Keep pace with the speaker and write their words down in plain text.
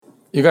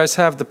You guys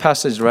have the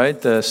passage, right?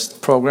 The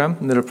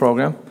little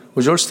program.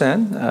 Would you all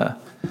stand?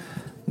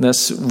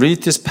 Let's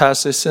read this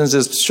passage, since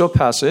it's a short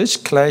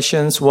passage,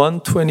 Colossians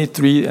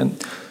 1:23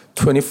 and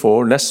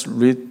 24. Let's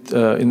read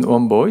in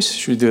one voice.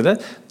 Should we do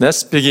that?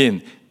 Let's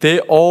begin. They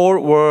all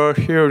were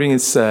hearing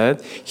it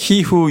said,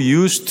 "He who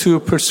used to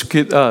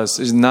persecute us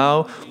is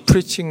now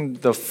preaching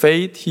the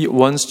faith he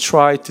once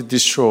tried to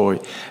destroy,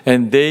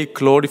 and they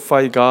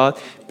glorify God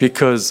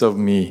because of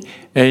me."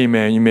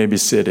 Amen. You may be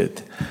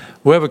seated.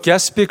 We have a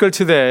guest speaker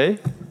today,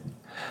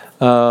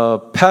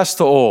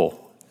 Pastor O.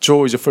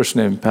 Joe is your first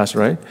name, Pastor,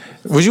 right?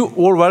 Would you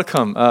all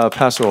welcome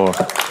Pastor O?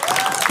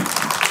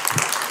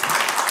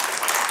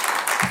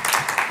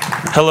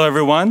 Hello,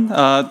 everyone.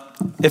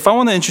 If I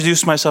want to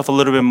introduce myself a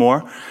little bit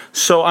more,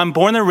 so I'm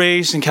born and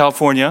raised in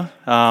California.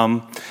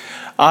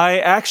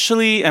 I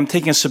actually am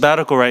taking a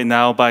sabbatical right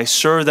now, but I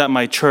served at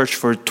my church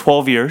for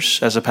 12 years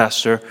as a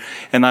pastor,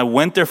 and I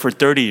went there for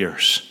 30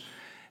 years.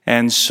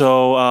 And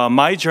so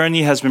my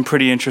journey has been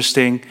pretty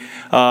interesting,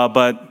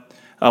 but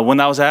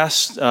when I was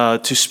asked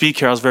to speak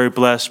here, I was very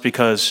blessed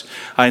because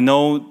I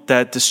know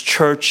that this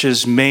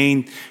church's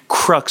main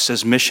crux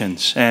is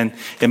missions. And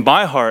in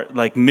my heart,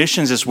 like,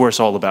 missions is what it's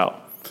all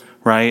about,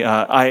 right?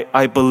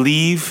 I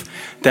believe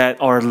that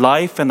our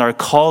life and our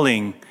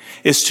calling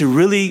is to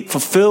really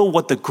fulfill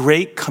what the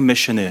Great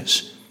Commission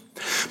is.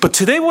 But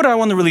today what I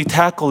want to really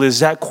tackle is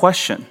that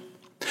question.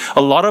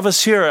 A lot of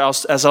us here,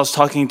 as I was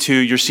talking to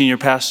your senior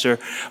pastor,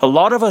 a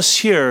lot of us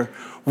here,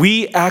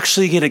 we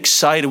actually get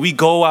excited. We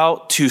go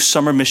out to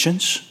summer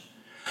missions.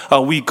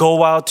 We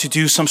go out to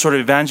do some sort of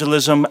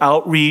evangelism,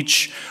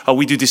 outreach.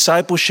 We do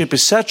discipleship,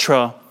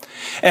 etc.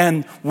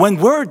 And when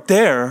we're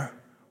there,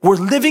 we're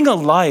living a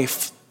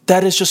life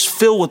that is just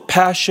filled with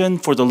passion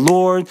for the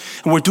Lord.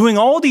 And we're doing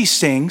all these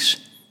things.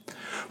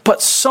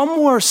 But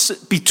somewhere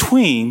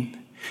between,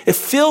 it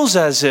feels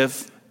as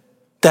if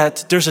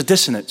that there's a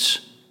dissonance.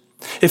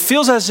 It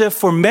feels as if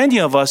for many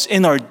of us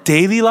in our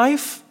daily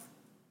life,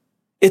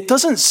 it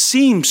doesn't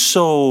seem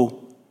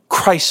so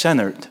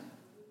Christ-centered.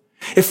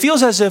 It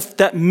feels as if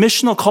that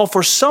missional call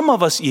for some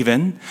of us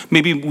even,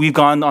 maybe we've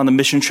gone on a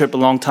mission trip a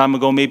long time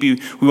ago,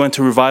 maybe we went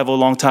to revival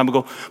a long time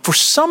ago. For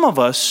some of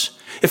us,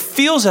 it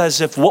feels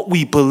as if what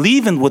we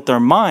believe in with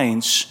our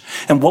minds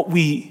and what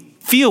we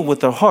feel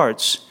with our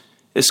hearts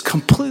is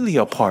completely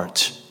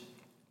apart.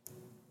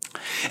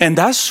 And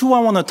that's who I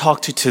want to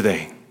talk to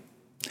today.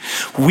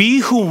 We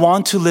who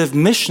want to live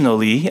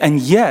missionally,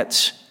 and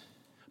yet,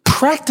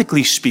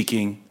 practically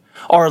speaking,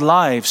 our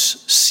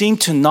lives seem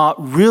to not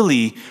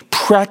really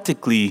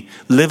practically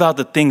live out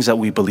the things that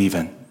we believe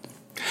in.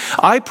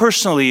 I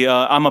personally,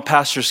 I'm a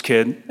pastor's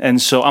kid,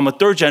 and so I'm a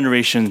third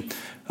generation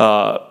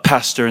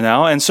pastor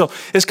now. And so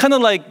it's kind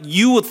of like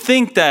you would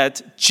think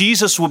that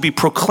Jesus would be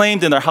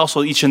proclaimed in our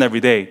household each and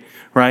every day,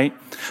 right?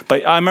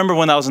 But I remember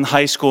when I was in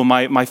high school,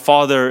 my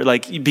father,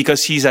 like,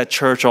 because he's at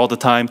church all the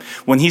time,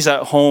 when he's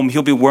at home,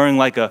 he'll be wearing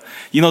like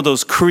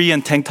those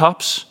Korean tank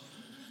tops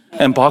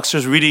and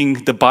boxers,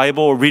 reading the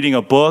Bible or reading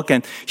a book,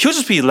 and he'll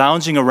just be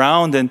lounging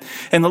around. And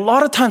a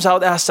lot of times I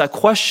would ask that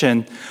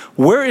question,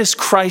 where is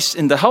Christ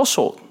in the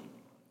household?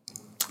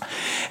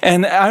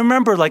 And I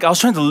remember, like, I was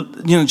trying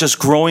to, just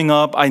growing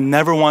up, I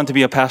never wanted to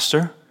be a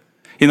pastor.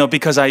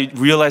 Because I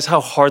realized how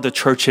hard the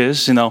church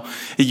is.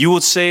 You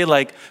would say,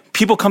 like,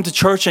 people come to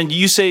church and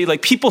you say,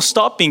 like, people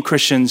stop being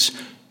Christians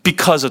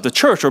because of the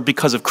church or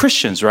because of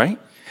Christians, right?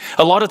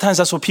 A lot of times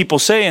that's what people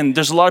say, and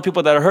there's a lot of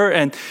people that are hurt.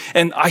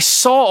 And I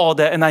saw all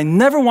that, and I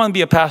never want to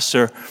be a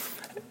pastor.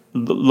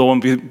 Lo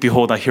and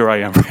behold, here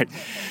I am, right?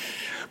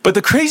 But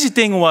the crazy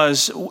thing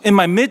was, in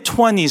my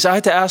mid-20s, I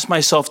had to ask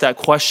myself that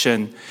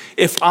question.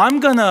 If I'm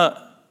going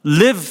to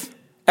live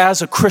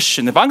as a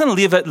Christian, if I'm going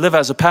to live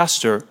as a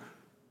pastor,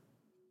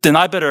 then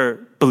I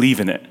better believe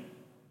in it.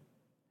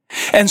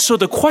 And so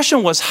the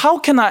question was, how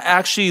can I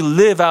actually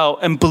live out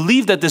and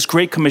believe that this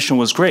Great Commission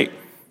was great?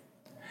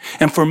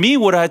 And for me,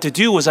 what I had to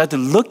do was I had to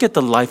look at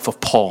the life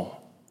of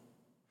Paul,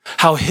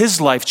 how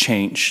his life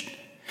changed.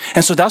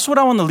 And so that's what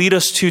I want to lead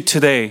us to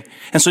today.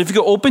 And so if you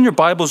could open your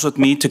Bibles with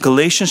me to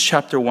Galatians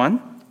chapter 1,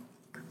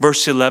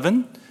 verse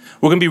 11.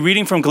 We're going to be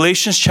reading from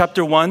Galatians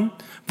chapter 1,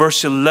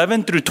 verse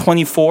 11 through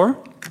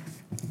 24.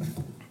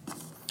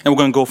 And we're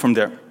going to go from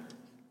there.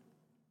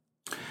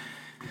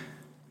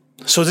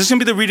 So this is going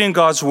to be the reading of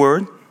God's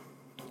word.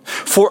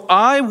 For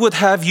I would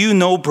have you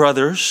know,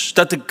 brothers,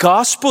 that the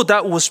gospel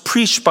that was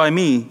preached by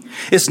me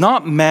is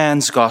not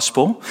man's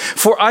gospel.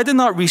 For I did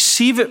not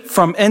receive it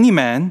from any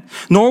man,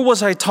 nor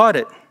was I taught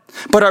it,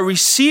 but I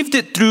received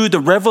it through the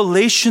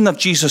revelation of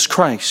Jesus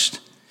Christ.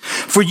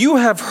 For you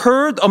have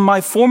heard of my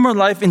former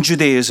life in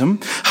Judaism,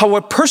 how I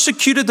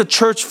persecuted the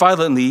church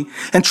violently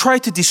and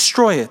tried to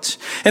destroy it.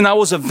 And I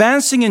was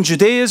advancing in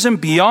Judaism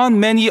beyond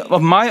many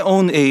of my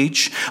own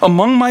age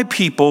among my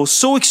people.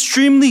 So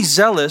extremely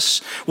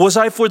zealous was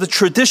I for the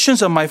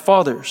traditions of my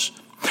fathers.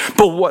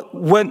 But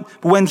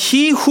when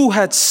he who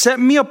had set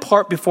me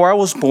apart before I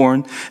was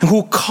born and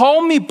who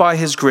called me by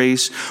his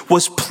grace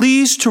was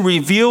pleased to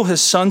reveal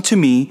his son to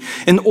me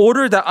in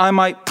order that I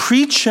might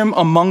preach him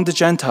among the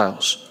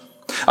Gentiles.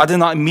 I did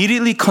not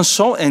immediately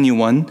consult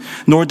anyone,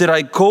 nor did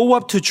I go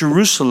up to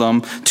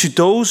Jerusalem to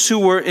those who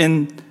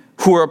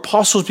were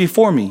apostles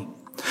before me.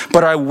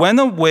 But I went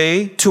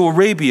away to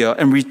Arabia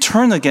and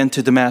returned again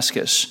to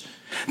Damascus.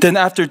 Then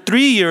after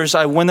 3 years,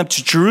 I went up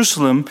to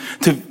Jerusalem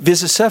to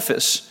visit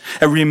Cephas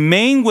and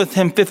remained with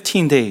him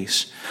 15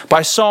 days. But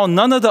I saw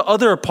none of the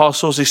other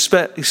apostles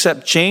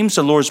except James,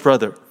 the Lord's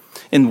brother.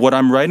 In what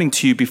I'm writing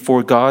to you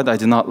before God, I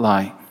did not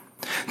lie.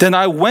 Then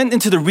I went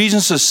into the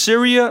regions of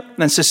Syria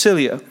and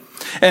Cilicia,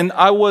 and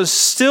I was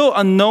still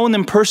unknown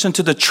in person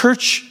to the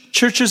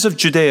churches of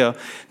Judea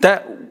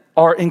that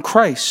are in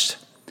Christ.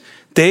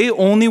 They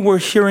only were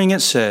hearing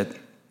it said,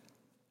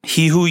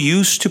 "He who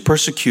used to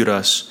persecute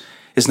us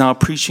is now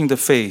preaching the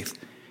faith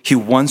he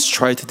once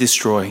tried to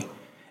destroy,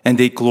 and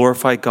they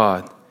glorify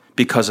God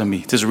because of me."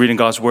 This is reading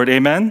God's word.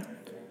 Amen?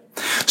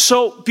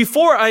 So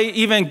before I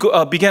even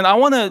begin, I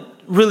want to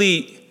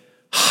really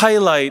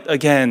highlight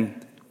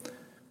again,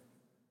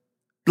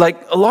 like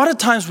a lot of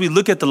times we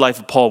look at the life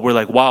of Paul, we're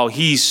like, wow,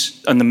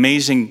 he's an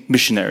amazing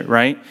missionary,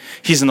 right?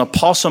 He's an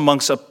apostle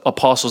amongst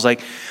apostles.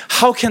 Like,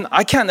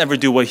 I can't ever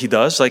do what he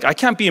does. Like, I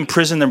can't be in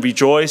prison and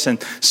rejoice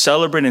and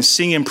celebrate and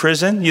sing in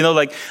prison. You know,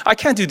 like, I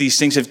can't do these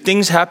things. If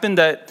things happen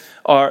that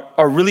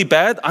are really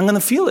bad, I'm going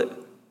to feel it.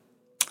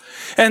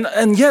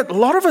 And yet, a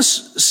lot of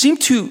us seem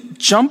to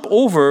jump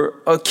over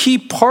a key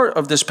part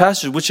of this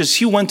passage, which is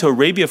he went to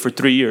Arabia for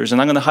 3 years. And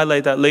I'm going to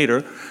highlight that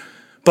later.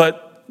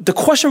 But the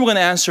question we're going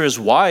to answer is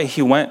why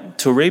he went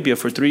to Arabia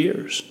for 3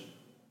 years.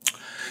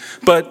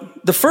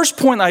 But the first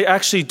point I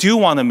actually do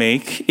want to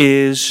make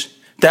is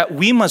that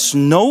we must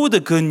know the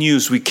good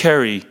news we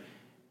carry,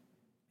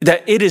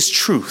 that it is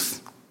truth.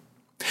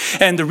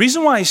 And the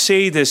reason why I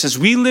say this is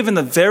we live in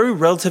a very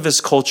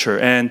relativist culture.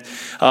 And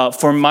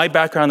for my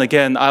background,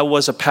 again, I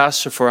was a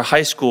pastor for a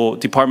high school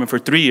department for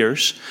 3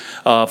 years,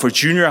 for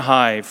junior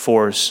high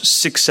for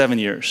 6-7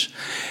 years.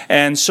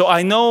 And so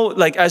I know,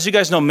 like, as you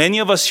guys know, many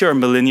of us here are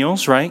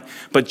millennials, right?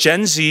 But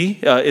Gen Z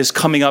is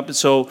coming up.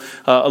 So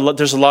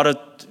there's a lot of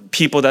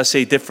people that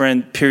say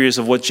different periods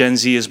of what Gen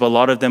Z is, but a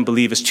lot of them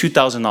believe it's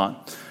 2000 on,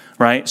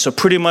 right? So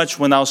pretty much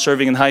when I was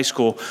serving in high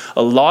school,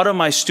 a lot of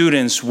my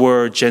students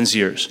were Gen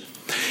Zers.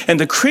 And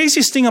the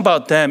craziest thing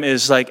about them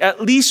is, like,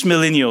 at least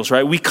millennials,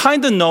 right? We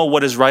kind of know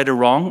what is right or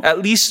wrong,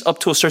 at least up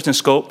to a certain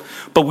scope,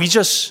 but we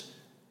just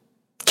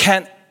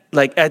can't,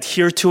 like,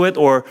 adhere to it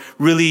or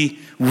really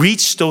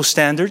reach those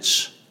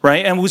standards,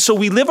 right? And so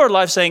we live our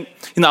life saying,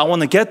 you know, I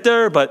want to get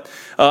there, but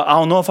I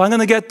don't know if I'm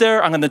going to get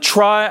there. I'm going to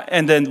try.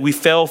 And then we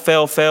fail.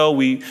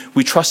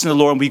 We trust in the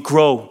Lord and we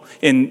grow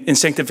in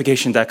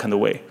sanctification that kind of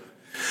way.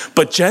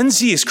 But Gen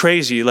Z is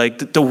crazy.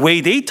 Like, the way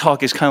they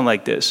talk is kind of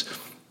like this.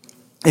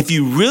 If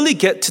you really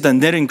get to the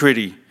nitty and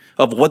gritty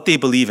of what they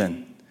believe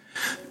in,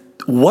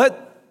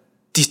 what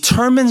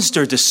determines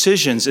their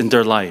decisions in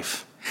their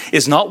life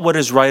is not what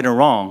is right or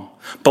wrong,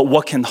 but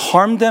what can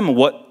harm them and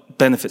what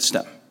benefits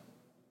them.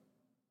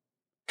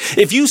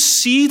 If you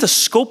see the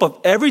scope of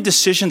every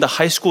decision the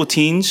high school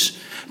teens,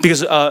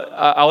 because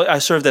I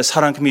served at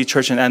Sarang Community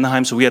Church in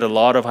Anaheim, so we had a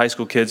lot of high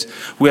school kids.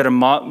 We had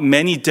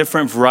many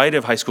different variety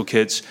of high school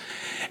kids.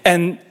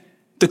 And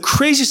the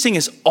craziest thing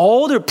is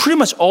pretty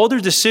much all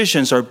their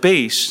decisions are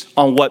based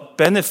on what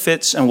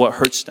benefits and what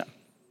hurts them.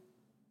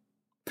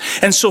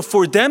 And so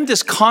for them,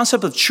 this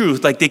concept of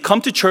truth, like, they come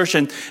to church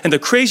and the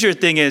crazier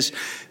thing is,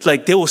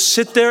 like, they will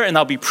sit there and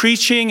I'll be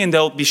preaching and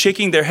they'll be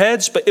shaking their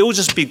heads, but it will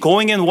just be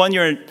going in one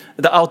ear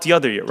and out the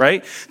other ear,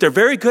 right? They're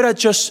very good at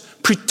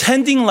just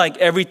pretending like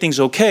everything's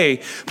okay,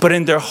 but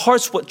in their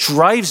hearts, what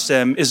drives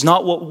them is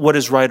not what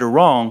is right or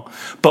wrong,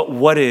 but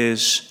what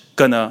is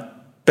going to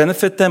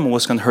benefit them and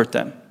what's going to hurt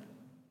them.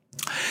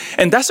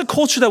 And that's a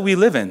culture that we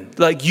live in.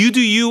 Like, you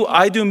do you,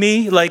 I do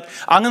me. Like,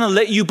 I'm going to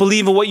let you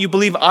believe in what you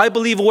believe. I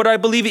believe in what I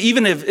believe.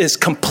 Even if it's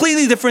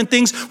completely different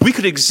things, we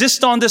could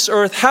exist on this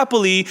earth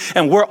happily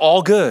and we're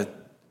all good.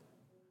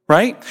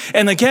 Right?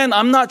 And again,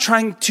 I'm not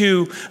trying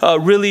to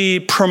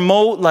really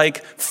promote,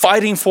 like,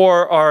 fighting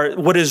for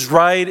what is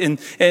right and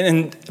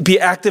be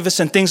activists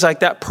and things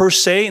like that per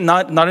se,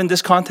 not in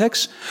this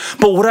context.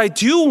 But what I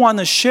do want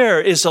to share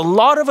is a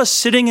lot of us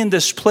sitting in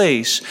this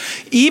place,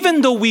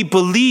 even though we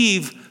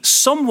believe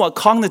somewhat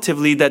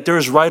cognitively that there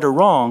is right or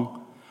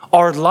wrong,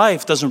 our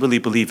life doesn't really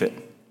believe it.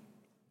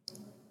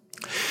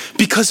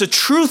 Because the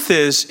truth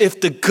is, if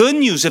the good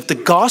news, if the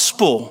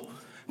gospel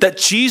that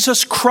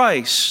Jesus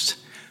Christ,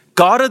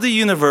 God of the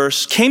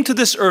universe, came to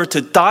this earth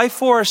to die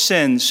for our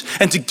sins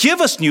and to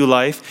give us new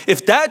life,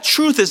 if that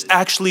truth is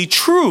actually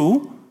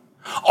true,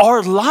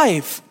 our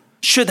life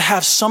should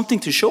have something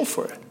to show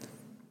for it.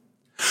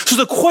 So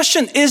the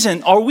question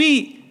isn't,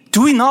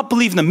 do we not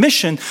believe in the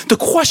mission? The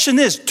question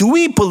is, do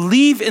we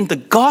believe in the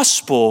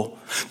gospel?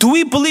 Do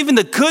we believe in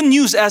the good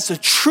news as the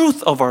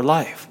truth of our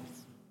life?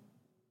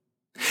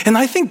 And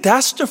I think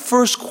that's the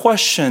first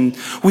question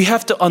we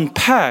have to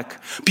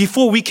unpack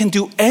before we can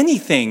do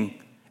anything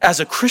as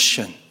a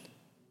Christian.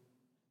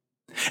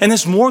 And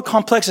it's more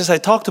complex, as I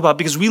talked about,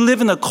 because we live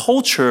in a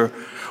culture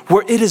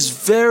where it is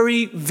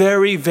very,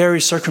 very,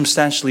 very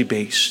circumstantially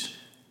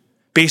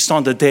based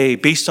on the day,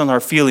 based on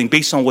our feeling,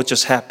 based on what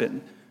just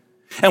happened.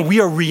 And we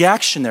are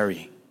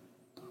reactionary.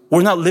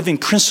 We're not living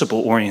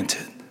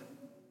principle-oriented.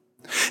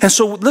 And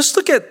so let's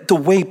look at the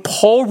way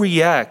Paul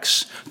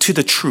reacts to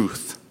the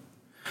truth,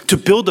 to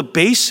build a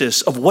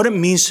basis of what it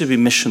means to be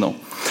missional.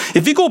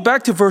 If you go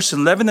back to verse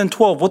 11 and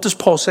 12, what does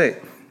Paul say?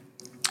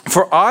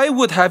 For I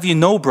would have you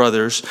know,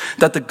 brothers,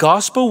 that the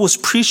gospel was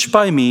preached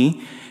by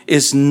me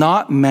is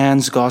not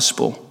man's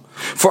gospel.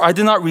 For I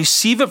did not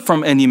receive it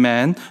from any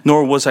man,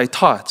 nor was I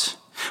taught,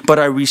 but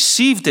I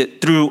received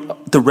it through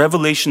the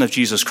revelation of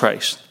Jesus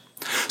Christ.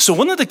 So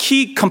one of the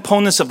key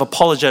components of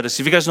apologetics,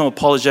 if you guys know what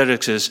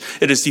apologetics is,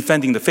 it is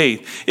defending the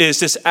faith, is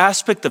this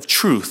aspect of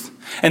truth.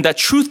 And that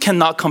truth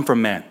cannot come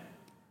from man,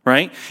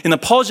 right? In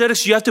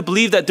apologetics, you have to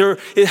believe that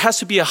it has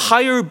to be a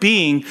higher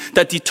being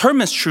that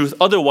determines truth.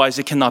 Otherwise,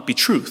 it cannot be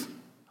truth.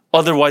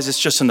 Otherwise, it's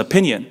just an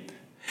opinion.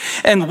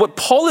 And what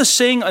Paul is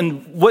saying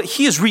and what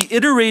he is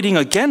reiterating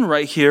again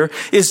right here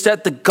is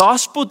that the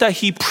gospel that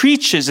he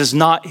preaches is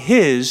not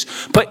his,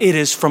 but it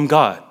is from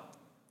God.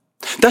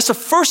 That's the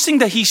first thing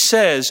that he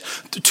says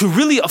to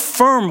really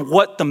affirm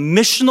what the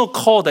missional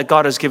call that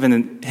God has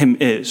given him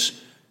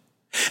is.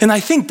 And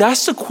I think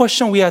that's the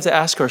question we have to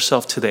ask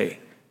ourselves today.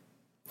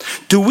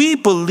 Do we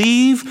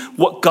believe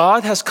what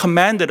God has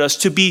commanded us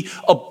to be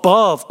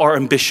above our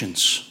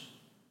ambitions,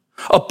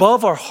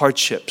 above our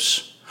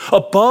hardships,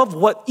 above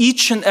what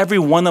each and every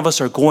one of us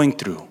are going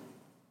through?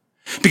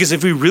 Because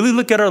if we really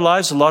look at our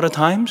lives, a lot of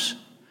times,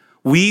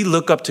 we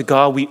look up to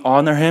God, we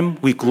honor him,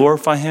 we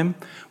glorify him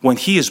when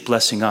he is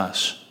blessing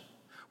us.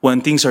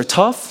 When things are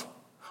tough,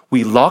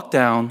 we lock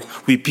down,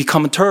 we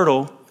become a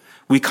turtle,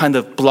 we kind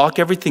of block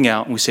everything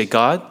out, and we say,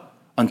 God,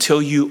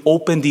 until you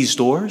open these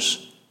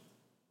doors,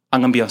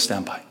 I'm going to be on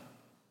standby.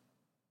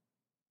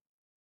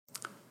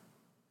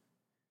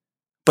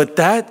 But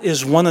that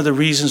is one of the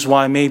reasons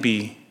why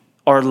maybe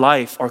our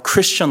life, our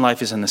Christian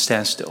life, is in a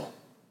standstill.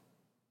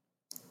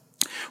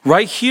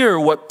 Right here,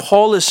 what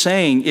Paul is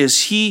saying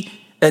is he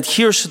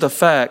adheres to the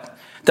fact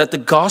that the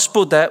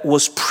gospel that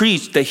was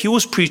preached, that he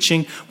was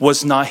preaching,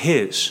 was not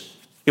his.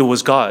 It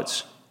was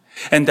God's.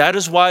 And that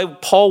is why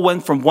Paul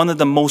went from one of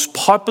the most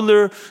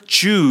popular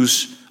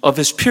Jews of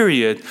his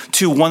period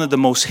to one of the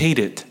most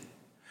hated.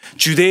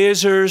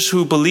 Judaizers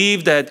who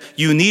believed that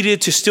you needed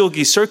to still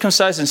be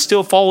circumcised and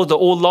still follow the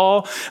old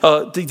law.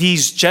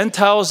 These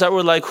Gentiles that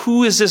were like,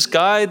 who is this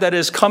guy that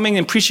is coming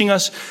and preaching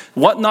us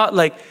whatnot?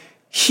 Like,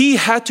 he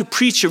had to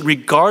preach it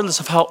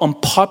regardless of how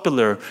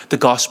unpopular the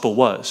gospel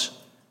was.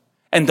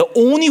 And the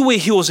only way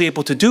he was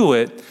able to do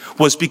it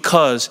was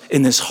because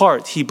in his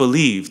heart he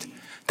believed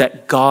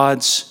that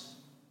God's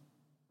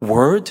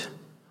word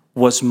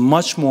was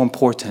much more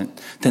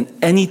important than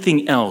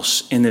anything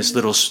else in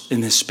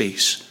his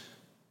space.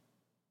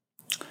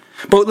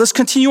 But let's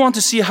continue on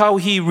to see how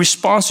he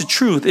responds to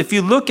truth. If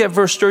you look at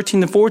verse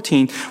 13 and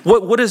 14,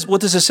 what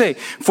does it say?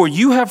 For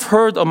you have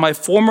heard of my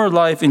former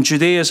life in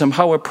Judaism,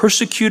 how I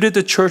persecuted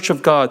the church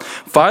of God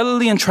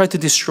violently and tried to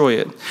destroy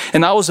it.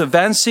 And I was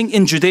advancing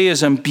in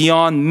Judaism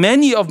beyond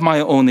many of my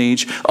own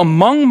age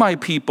among my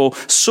people,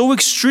 so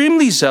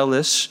extremely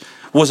zealous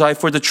was I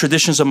for the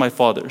traditions of my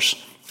fathers.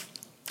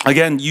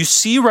 Again, you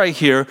see right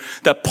here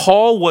that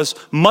Paul was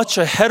much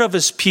ahead of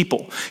his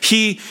people.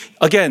 He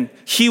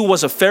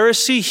was a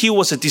Pharisee. He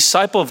was a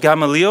disciple of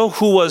Gamaliel,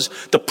 who was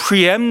the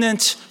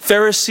preeminent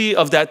Pharisee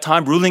of that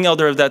time, ruling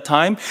elder of that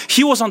time.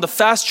 He was on the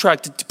fast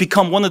track to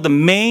become one of the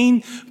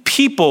main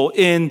people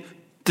in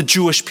the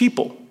Jewish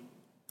people.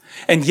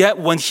 And yet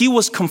when he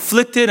was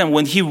conflicted and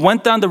when he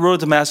went down the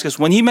road to Damascus,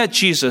 when he met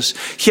Jesus,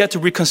 he had to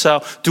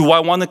reconcile. Do I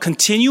want to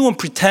continue and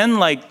pretend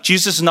like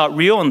Jesus is not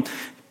real and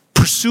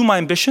pursue my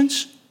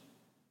ambitions?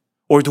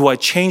 Or do I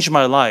change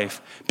my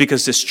life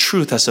because this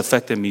truth has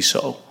affected me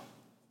so?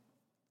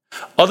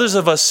 Others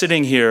of us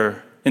sitting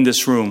here in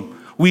this room,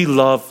 we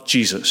love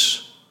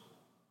Jesus,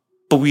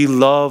 but we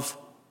love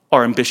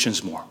our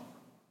ambitions more.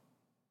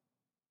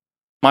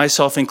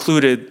 Myself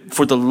included,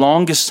 for the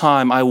longest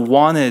time, I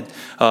wanted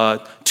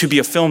to be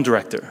a film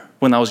director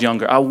when I was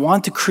younger. I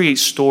wanted to create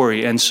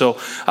story. And so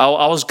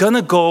I was going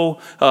to go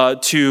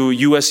to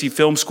USC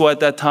Film School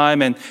at that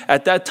time. And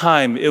at that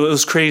time, it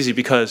was crazy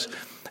because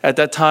at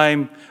that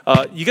time,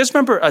 you guys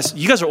remember,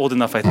 you guys are old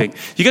enough, I think.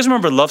 You guys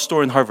remember Love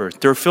Story in Harvard?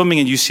 They were filming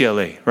in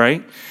UCLA,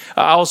 right?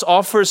 I was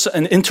offered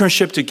an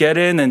internship to get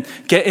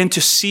in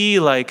to see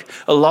like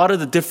a lot of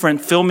the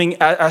different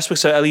filming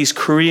aspects of at least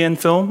Korean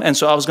film. And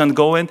so I was going to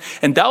go in.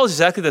 And that was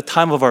exactly the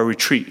time of our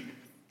retreat.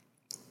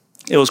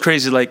 It was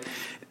crazy.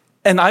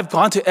 And I've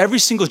gone to every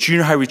single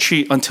junior high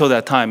retreat until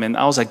that time. And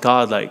I was like,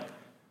 God,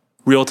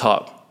 real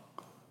talk.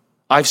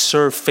 I've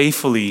served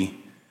faithfully.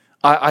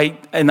 I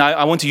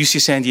went to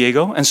UC San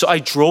Diego, and so I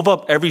drove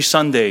up every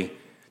Sunday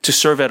to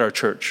serve at our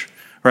church,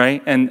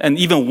 right? And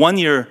even one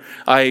year,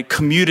 I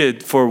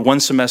commuted for one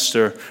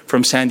semester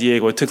from San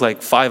Diego. It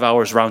took 5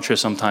 hours round trip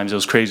sometimes. It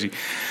was crazy.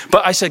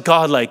 But I said,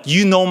 God,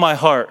 you know my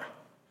heart.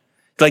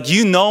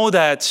 You know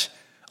that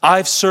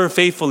I've served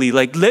faithfully.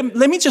 Let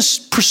me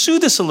just pursue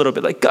this a little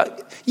bit.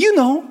 God, you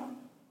know.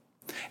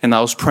 And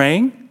I was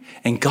praying,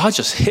 and God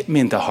just hit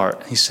me in the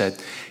heart. He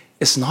said,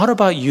 it's not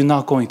about you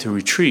not going to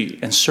retreat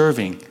and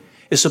serving.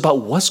 is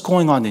about what's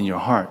going on in your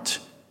heart.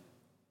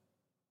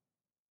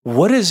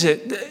 What is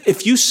it?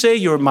 If you say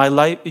your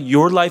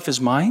life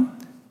is mine,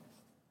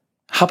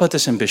 how about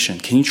this ambition?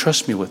 Can you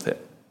trust me with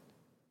it?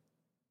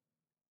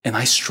 And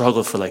I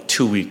struggled for like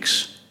 2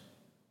 weeks.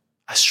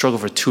 I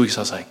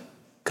was like,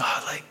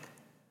 God, like,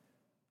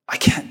 I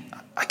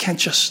can't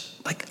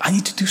just, like, I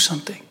need to do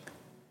something.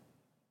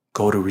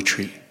 Go to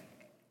retreat.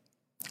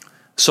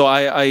 So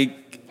I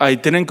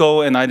didn't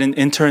go and I didn't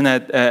intern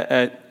at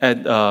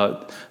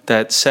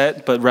that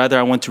set, but rather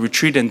I went to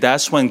retreat. And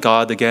that's when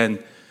God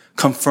again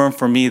confirmed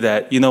for me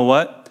that, you know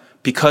what?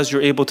 Because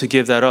you're able to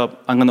give that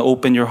up, I'm going to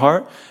open your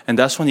heart. And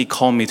that's when he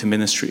called me to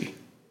ministry.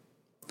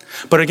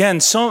 But again,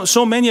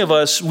 so many of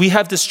us, we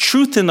have this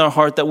truth in our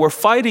heart that we're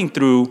fighting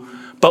through,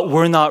 but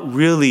we're not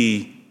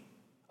really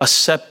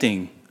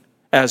accepting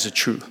as a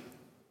truth.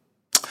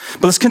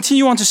 But let's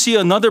continue on to see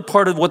another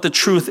part of what the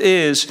truth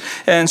is.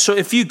 And so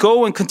if you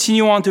go and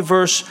continue on to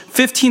verse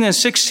 15 and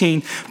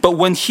 16, but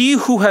when he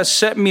who has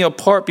set me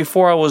apart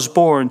before I was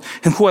born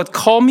and who had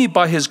called me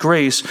by his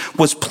grace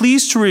was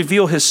pleased to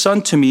reveal his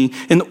son to me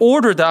in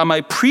order that I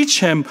might preach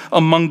him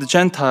among the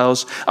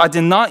Gentiles, I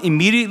did not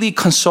immediately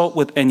consult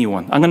with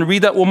anyone. I'm going to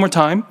read that one more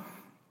time.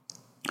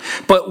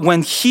 But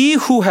when he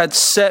who had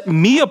set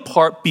me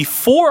apart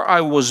before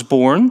I was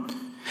born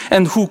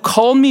and who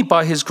called me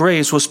by his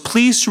grace was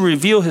pleased to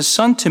reveal his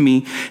son to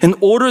me in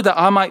order that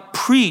I might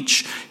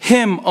preach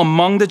him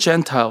among the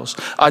Gentiles,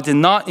 I did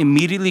not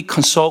immediately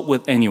consult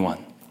with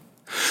anyone.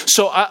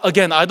 So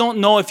I don't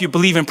know if you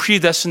believe in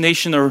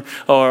predestination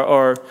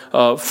or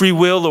free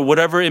will or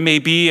whatever it may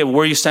be, and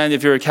where you stand,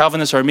 if you're a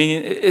Calvinist or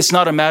Arminian. It's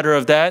not a matter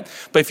of that.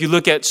 But if you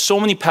look at so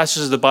many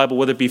passages of the Bible,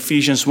 whether it be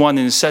Ephesians 1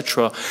 and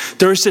etc.,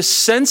 there is this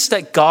sense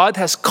that God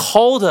has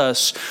called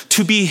us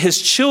to be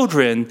his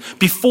children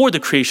before the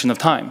creation of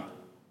time.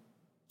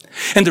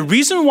 And the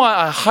reason why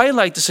I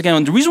highlight this again,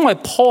 and the reason why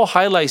Paul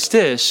highlights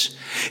this,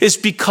 is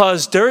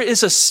because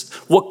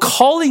what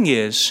calling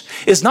is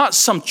not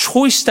some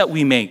choice that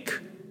we make.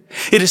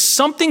 It is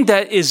something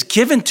that is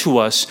given to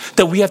us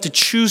that we have to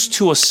choose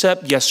to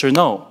accept yes or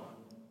no.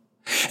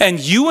 And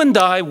you and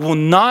I will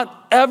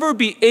not ever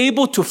be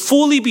able to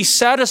fully be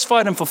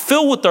satisfied and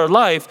fulfilled with our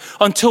life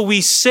until we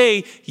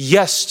say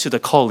yes to the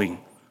calling.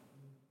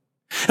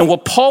 And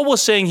what Paul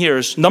was saying here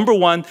is, number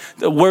one,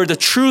 where the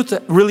truth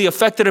really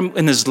affected him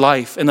in his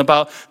life and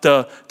about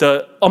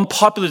the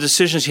unpopular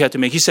decisions he had to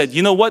make. He said,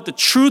 you know what? The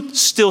truth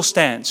still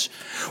stands.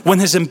 When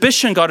his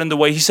ambition got in the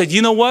way, he said,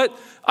 you know what?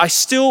 I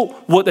still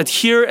would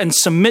adhere and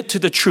submit to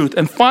the truth.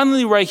 And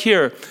finally, right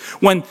here,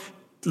 when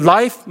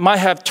life might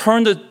have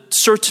turned a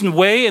certain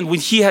way and when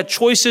he had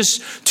choices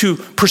to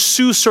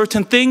pursue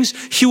certain things,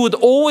 he would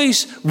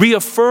always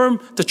reaffirm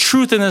the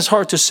truth in his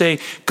heart to say,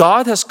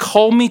 God has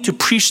called me to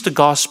preach the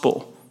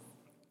gospel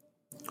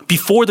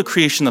before the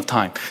creation of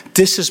time.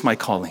 This is my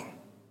calling.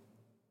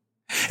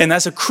 And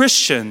as a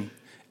Christian,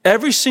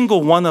 every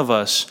single one of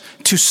us,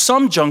 to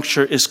some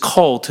juncture, is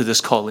called to this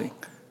calling.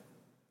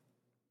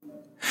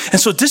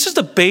 And so this is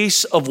the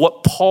base of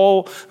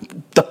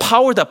the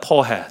power that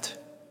Paul had.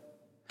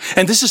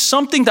 And this is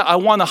something that I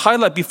want to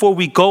highlight before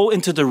we go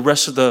into the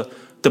rest of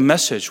the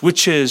message,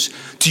 which is,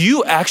 do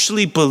you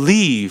actually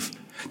believe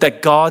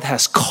that God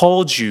has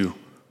called you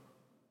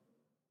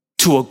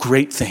to a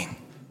great thing?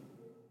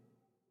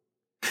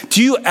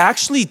 Do you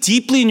actually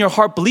deeply in your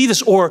heart believe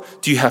this? Or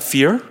do you have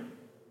fear?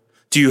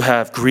 Do you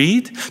have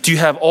greed? Do you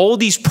have all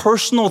these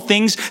personal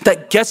things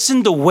that gets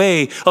in the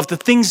way of the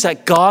things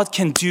that God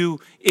can do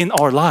in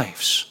our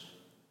lives?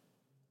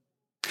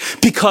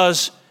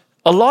 Because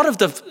a lot of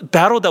the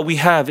battle that we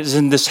have is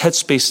in this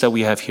headspace that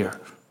we have here.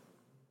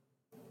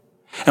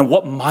 And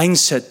what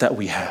mindset that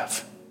we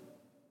have.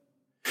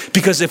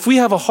 Because if we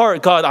have a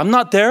heart, God, I'm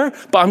not there,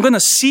 but I'm going to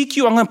seek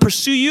you. I'm going to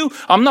pursue you.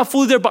 I'm not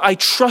fully there, but I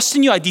trust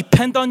in you. I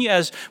depend on you,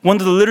 as one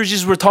of the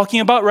liturgies we're talking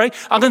about, right?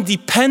 I'm going to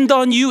depend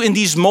on you in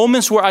these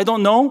moments where I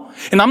don't know.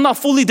 And I'm not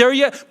fully there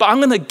yet, but I'm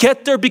going to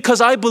get there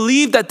because I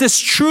believe that this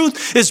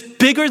truth is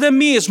bigger than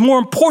me, is more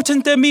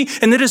important than me,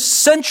 and it is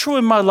central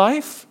in my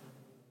life.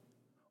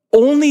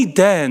 Only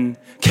then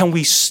can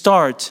we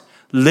start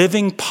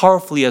living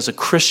powerfully as a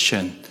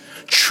Christian,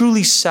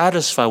 truly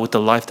satisfied with the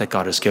life that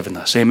God has given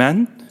us.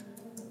 Amen?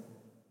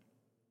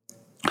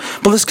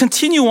 But let's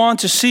continue on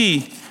to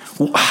see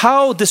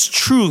how this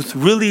truth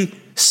really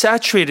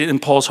saturated in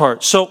Paul's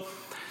heart. So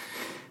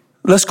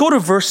let's go to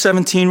verse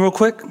 17 real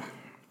quick.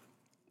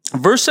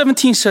 Verse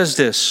 17 says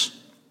this,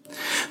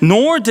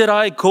 nor did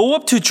I go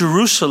up to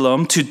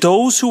Jerusalem to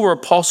those who were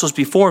apostles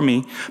before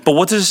me. But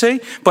what does it say?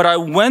 But I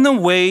went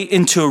away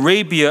into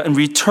Arabia and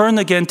returned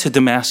again to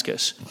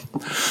Damascus.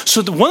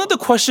 So one of the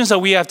questions that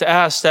we have to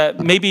ask that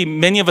maybe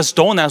many of us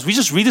don't ask, we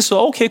just read this,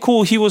 so okay,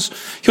 cool, he was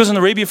in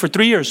Arabia for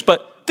 3 years.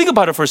 But think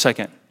about it for a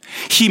second.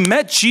 He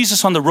met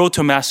Jesus on the road to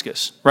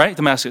Damascus, right?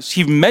 Damascus.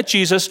 He met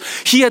Jesus.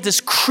 He had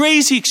this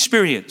crazy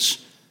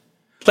experience.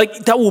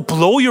 Like, that will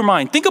blow your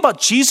mind. Think about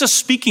Jesus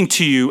speaking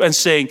to you and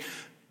saying,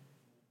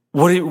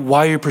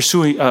 why are you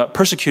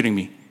persecuting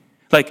me?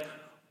 Like,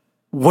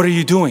 what are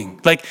you doing?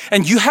 Like,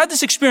 and you had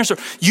this experience where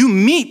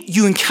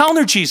you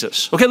encounter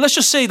Jesus. Okay, let's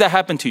just say that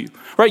happened to you,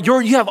 right?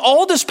 You have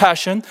all this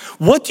passion.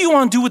 What do you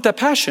want to do with that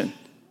passion?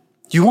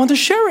 You want to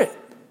share it.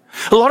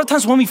 A lot of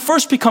times when we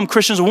first become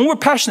Christians, or when we're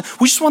passionate,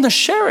 we just want to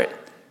share it,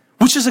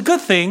 which is a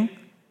good thing.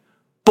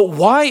 But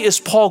why is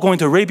Paul going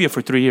to Arabia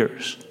for 3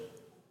 years?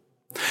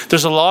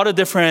 There's a lot of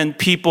different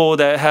people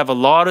that have a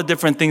lot of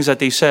different things that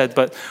they said,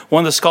 but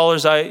one of the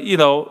scholars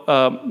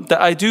that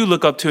I do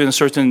look up to in a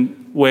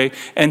certain way,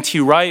 N.T.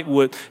 Wright,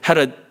 had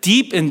a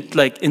deep and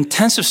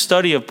intensive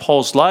study of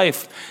Paul's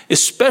life,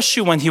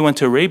 especially when he went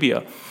to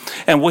Arabia.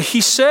 And what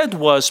he said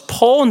was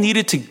Paul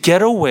needed to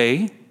get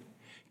away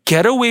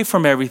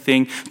from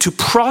everything to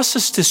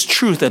process this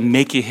truth and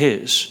make it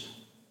his.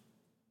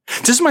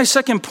 This is my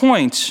second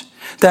point,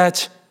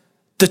 that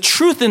the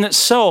truth in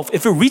itself,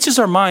 if it reaches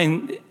our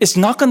mind, it's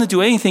not going to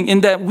do anything,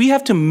 in that we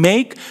have to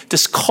make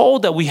this call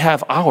that we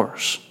have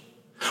ours.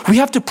 We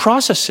have to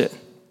process it.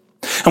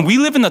 And we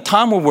live in a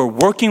time where we're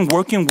working.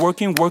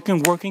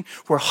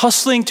 We're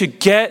hustling to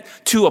get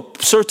to a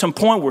certain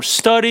point. We're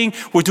studying.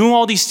 We're doing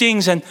all these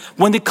things. And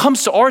when it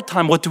comes to our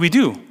time, what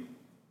do?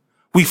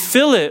 We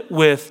fill it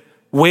with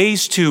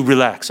ways to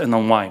relax and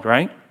unwind,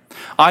 right?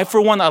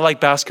 For one, I like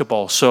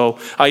basketball. So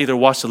I either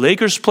watch the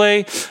Lakers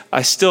play.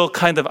 I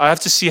have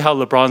to see how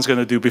LeBron's going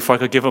to do before I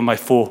could give him my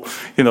full,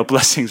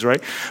 blessings,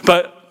 right?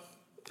 But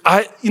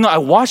I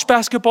watch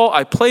basketball.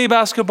 I play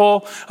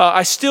basketball.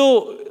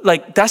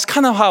 That's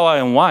kind of how I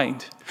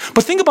unwind.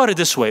 But think about it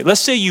this way.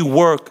 Let's say you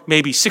work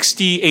maybe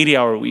 60,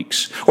 80-hour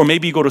weeks, or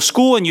maybe you go to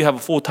school and you have a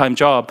full-time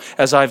job,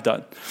 as I've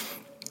done.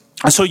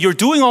 And so you're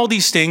doing all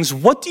these things.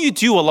 What do you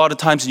do a lot of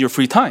times in your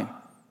free time?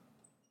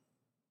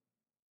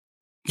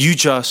 You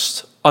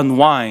just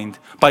unwind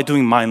by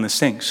doing mindless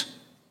things.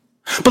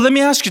 But let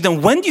me ask you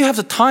then, when do you have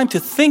the time to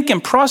think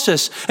and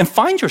process and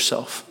find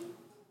yourself?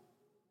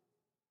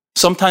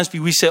 Sometimes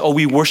we say,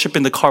 we worship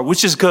in the car,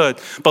 which is good.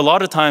 But a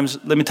lot of times,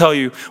 let me tell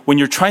you, when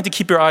you're trying to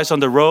keep your eyes on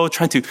the road,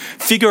 trying to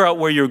figure out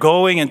where you're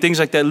going and things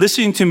like that,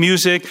 listening to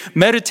music,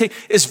 meditate,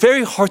 it's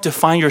very hard to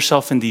find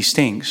yourself in these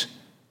things.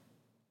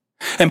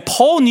 And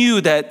Paul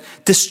knew that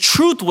this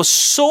truth was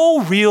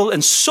so real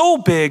and so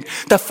big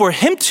that for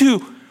him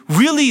to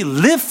really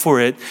live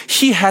for it,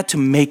 he had to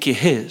make it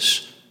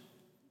his.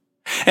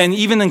 And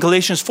even in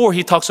Galatians 4,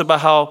 he talks about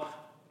how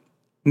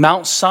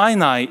Mount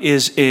Sinai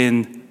is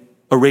in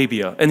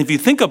Arabia. And if you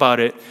think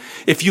about it,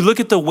 if you look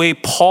at the way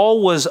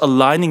Paul was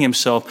aligning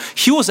himself,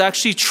 he was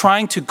actually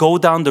trying to go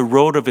down the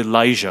road of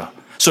Elijah.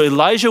 So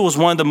Elijah was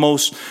one of the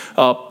most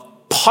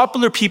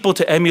popular people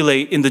to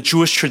emulate in the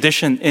Jewish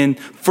tradition in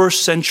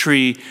first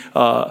century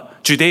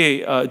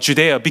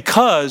Judea,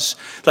 because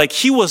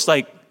he was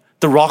like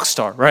the rock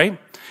star, right?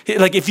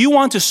 Like, if you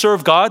want to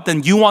serve God,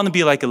 then you want to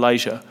be like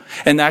Elijah.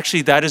 And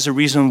actually, that is the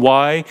reason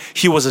why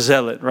he was a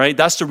zealot, right?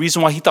 That's the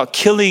reason why he thought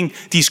killing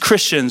these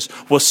Christians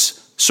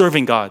was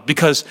serving God.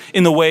 Because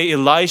in a way,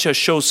 Elijah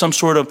showed some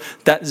sort of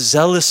that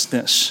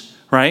zealousness,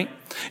 right?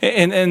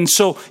 And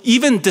so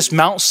even this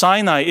Mount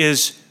Sinai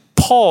is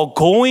Paul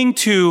going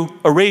to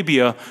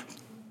Arabia,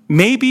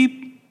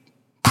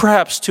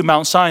 perhaps to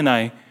Mount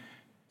Sinai,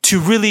 to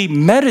really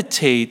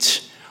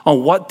meditate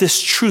on what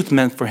this truth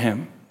meant for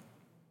him.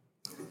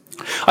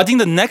 I think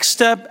the next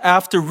step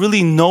after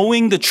really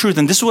knowing the truth,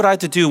 and this is what I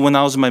had to do when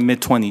I was in my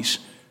mid-20s.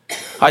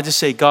 I had to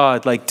say,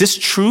 God, this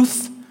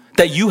truth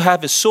that you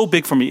have is so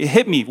big for me. It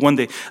hit me one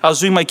day. I was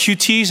doing my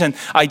QTs and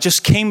I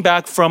just came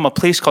back from a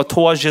place called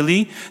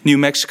Toajili, New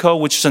Mexico,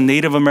 which is a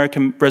Native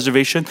American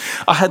reservation.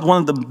 I had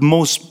one of the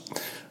most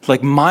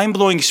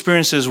mind-blowing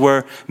experiences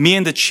where me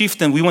and the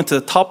chieftain, we went to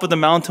the top of the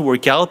mountain. We're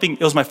galloping.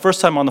 It was my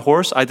first time on the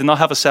horse. I did not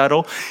have a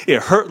saddle.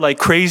 It hurt like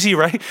crazy,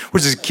 right?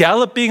 We're just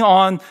galloping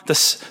on the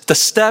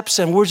steps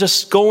and we're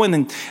just going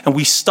and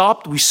we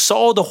stopped. We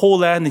saw the whole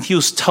land and he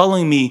was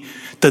telling me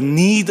the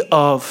need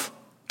of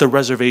the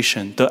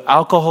reservation, the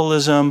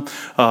alcoholism,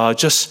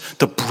 just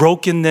the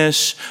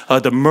brokenness,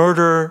 the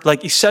murder,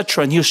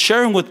 etc. And he was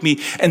sharing with me.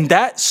 And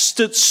that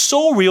stood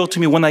so real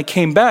to me when I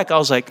came back. I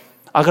was like,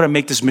 I got to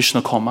make this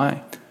mission call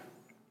mine.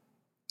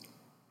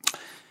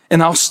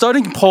 And I was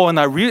studying Paul,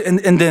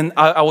 and then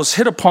I was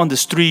hit upon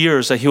this 3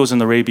 years that he was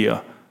in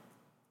Arabia.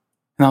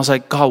 And I was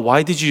like, God,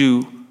 why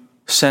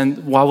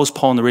was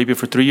Paul in Arabia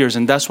for 3 years?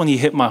 And that's when he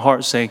hit my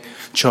heart saying,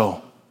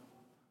 Joe,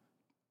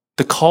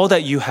 the call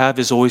that you have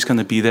is always going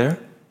to be there,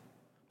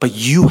 but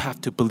you have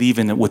to believe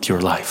in it with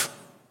your life.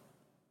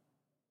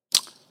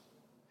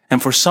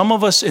 And for some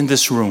of us in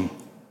this room,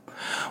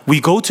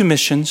 we go to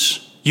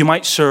missions. You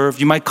might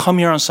serve, you might come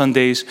here on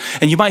Sundays,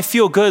 and you might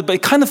feel good, but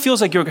it kind of feels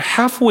like you're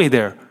halfway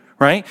there,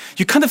 right?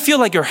 You kind of feel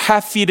like you're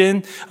half feet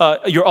in,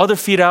 your other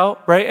feet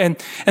out, right? And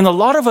a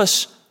lot of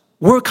us,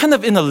 we're kind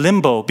of in a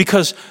limbo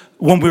because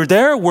when we're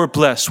there, we're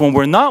blessed. When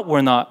we're not,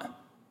 we're not.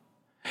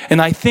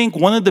 And I think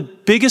one of the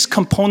biggest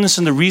components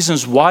and the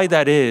reasons why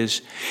that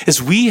is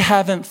we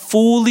haven't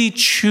fully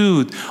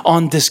chewed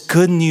on this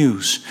good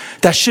news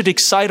that should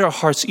excite our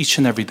hearts each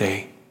and every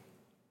day.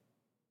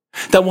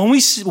 That when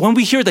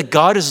we hear that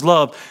God is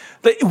love,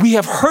 We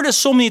have heard it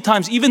so many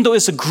times, even though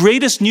it's the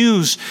greatest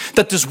news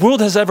that this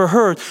world has ever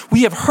heard.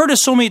 We have heard it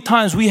so many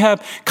times, we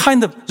have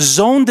kind of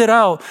zoned it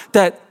out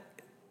that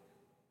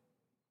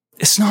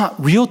it's not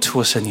real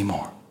to us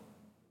anymore.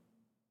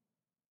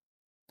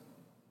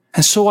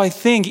 And so I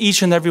think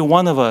each and every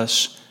one of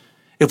us,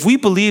 if we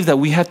believe that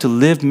we have to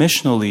live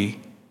missionally,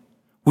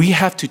 we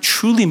have to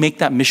truly make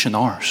that mission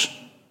ours,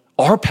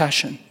 our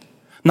passion.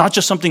 Not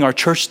just something our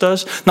church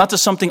does, not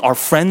just something our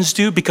friends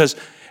do, because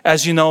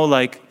as you know,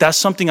 like that's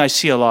something I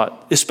see a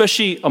lot,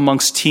 especially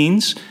amongst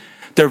teens.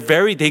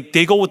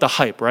 They go with the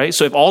hype, right?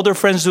 So if all their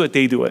friends do it,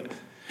 they do it.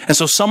 And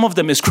so some of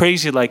them is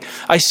crazy. Like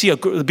I see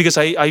because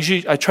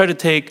I try to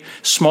take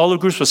smaller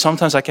groups, but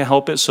sometimes I can't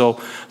help it. So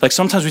like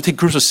sometimes we take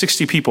groups of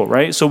 60 people,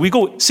 right? So we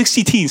go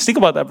 60 teens. Think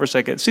about that for a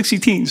second. 60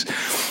 teens.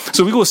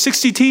 So we go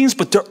 60 teens,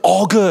 but they're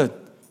all good.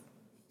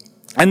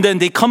 And then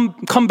they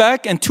come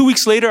back, and 2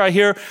 weeks later, I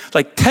hear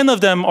like 10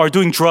 of them are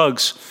doing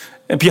drugs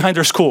behind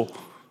their school.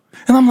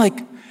 And I'm like,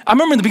 I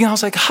remember in the beginning, I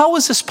was like, how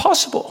is this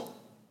possible?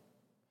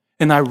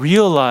 And I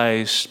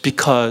realized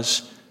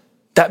because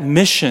that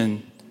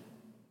mission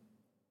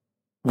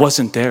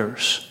wasn't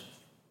theirs.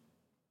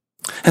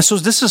 And so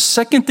this is the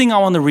second thing I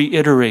want to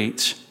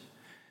reiterate.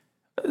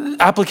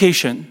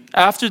 Application.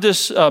 After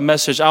this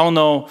message, I don't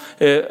know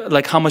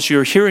like how much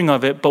you're hearing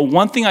of it, but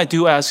one thing I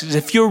do ask is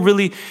if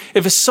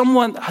it's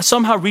someone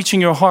somehow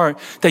reaching your heart,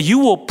 that you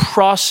will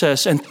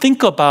process and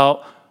think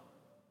about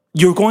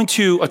you're going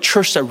to a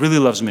church that really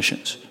loves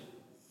missions.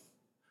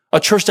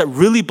 A church that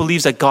really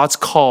believes that God's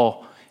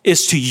call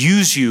is to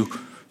use you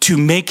to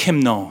make him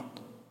known.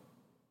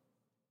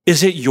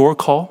 Is it your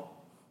call?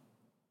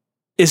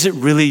 Is it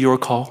really your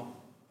call?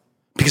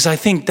 Because I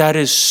think that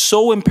is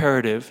so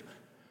imperative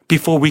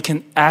before we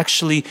can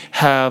actually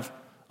have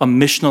a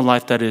missional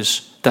life that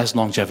has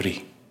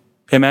longevity.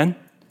 Amen?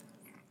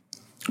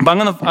 But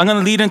I'm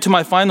gonna lead into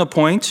my final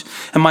point.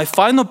 And my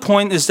final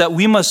point is that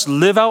we must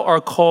live out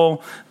our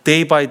call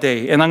day by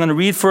day. And I'm gonna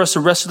read for us the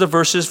rest of the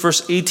verses,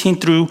 verse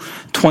 18 through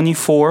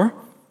 24.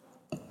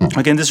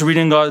 Again, this is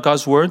reading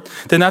God's word.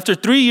 Then after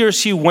 3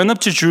 years, he went up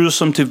to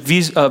Jerusalem to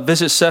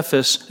visit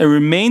Cephas and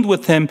remained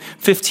with him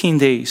 15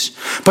 days.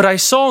 But I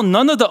saw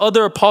none of the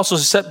other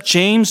apostles except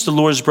James, the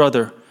Lord's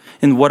brother.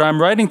 In what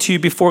I'm writing to you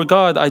before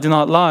God, I do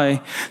not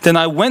lie. Then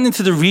I went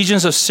into the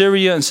regions of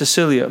Syria and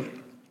Cilicia.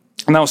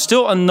 And I was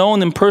still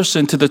unknown in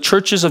person to the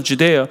churches of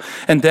Judea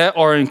and that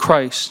are in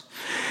Christ.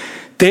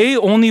 They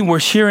only were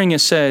hearing it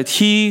said,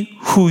 he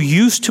who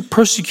used to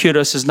persecute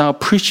us is now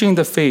preaching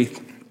the faith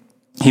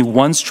he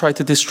once tried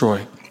to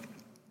destroy.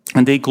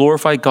 And they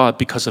glorify God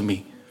because of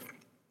me.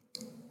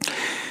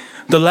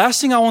 The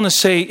last thing I want to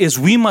say is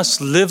we must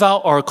live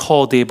out our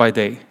call day by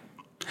day.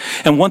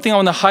 And one thing I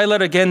want to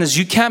highlight again is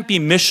you can't be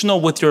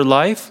missional with your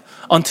life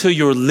until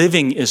your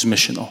living is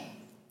missional.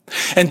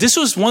 And this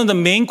was one of the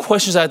main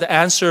questions I had to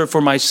answer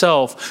for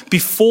myself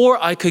before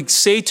I could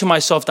say to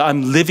myself that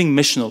I'm living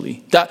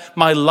missionally, that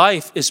my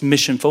life is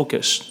mission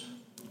focused.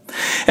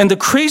 And the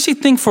crazy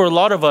thing for a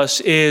lot of us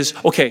is,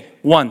 okay,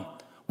 one,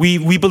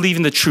 we believe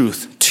in the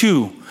truth.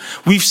 Two,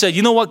 we've said,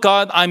 you know what,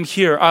 God, I'm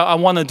here. I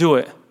want to do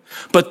it.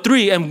 But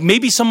three, and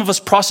maybe some of us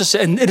process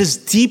it, and it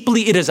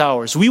is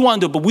ours. We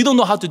want to do it, but we don't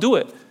know how to do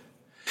it.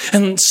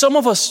 And some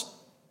of us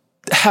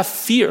have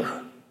fear.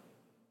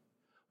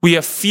 We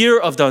have fear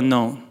of the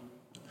unknown.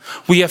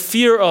 We have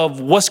fear of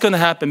what's going to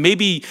happen.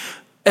 Maybe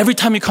every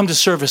time you come to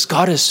service,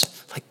 God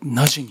is like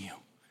nudging you.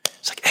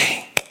 It's like,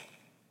 hey,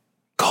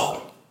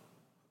 go.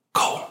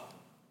 And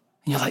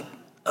you're like,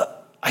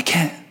 I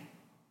can't.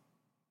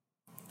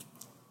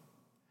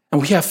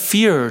 And we have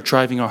fear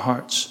driving our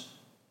hearts.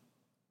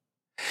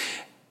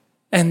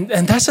 And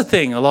that's the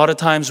thing. A lot of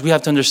times we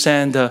have to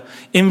understand the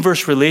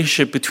inverse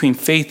relationship between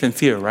faith and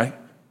fear, right?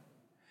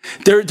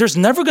 There's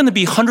never going to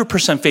be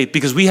 100% faith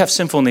because we have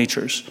sinful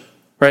natures,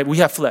 right? We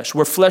have flesh.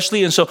 We're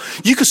fleshly. And so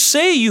you could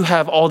say you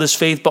have all this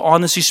faith, but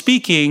honestly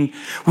speaking,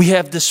 we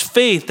have this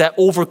faith that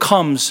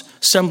overcomes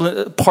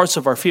parts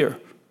of our fear.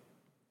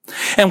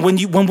 And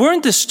when we're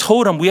in this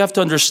totem, we have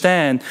to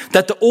understand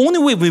that the only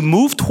way we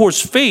move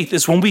towards faith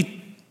is when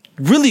we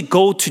really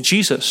go to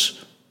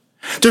Jesus.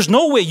 There's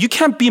no way you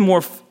can't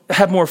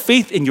have more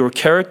faith in your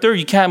character.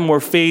 You can't have more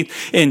faith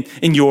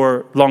in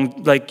your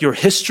your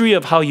history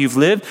of how you've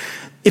lived.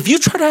 If you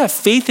try to have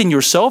faith in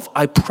yourself,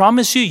 I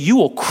promise you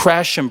will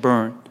crash and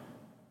burn.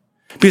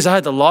 Because I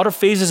had a lot of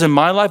phases in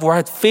my life where I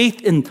had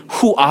faith in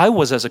who I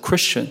was as a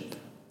Christian.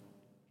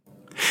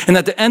 And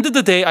at the end of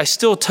the day, I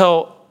still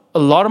tell a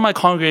lot of my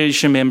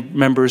congregation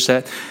members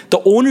that the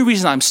only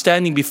reason I'm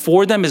standing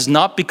before them is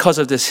not because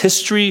of this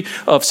history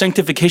of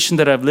sanctification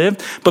that I've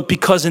lived, but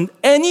because in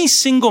any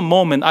single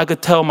moment I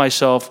could tell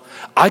myself,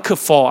 I could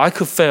fall, I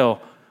could fail,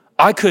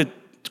 I could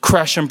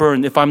crash and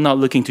burn if I'm not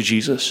looking to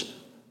Jesus.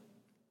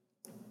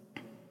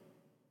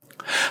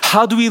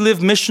 How do we live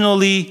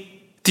missionally?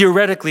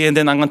 Theoretically, and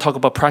then I'm going to talk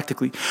about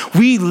practically.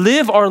 We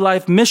live our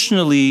life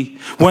missionally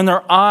when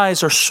our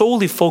eyes are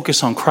solely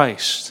focused on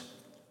Christ.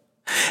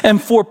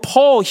 And for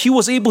Paul, he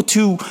was able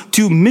to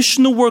do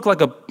missional work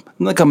like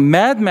like a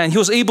madman. He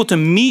was able to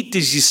meet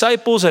these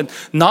disciples and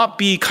not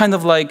be kind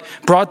of like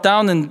brought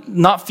down and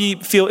not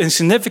feel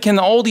insignificant, and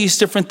all these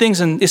different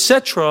things and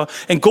etc.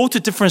 And go to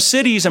different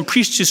cities and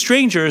preach to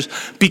strangers,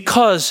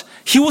 because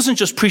he wasn't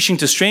just preaching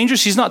to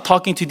strangers. He's not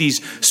talking to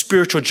these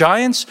spiritual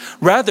giants.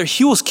 Rather,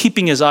 he was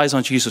keeping his eyes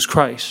on Jesus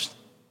Christ.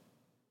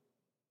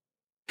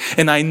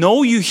 And I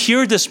know you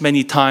hear this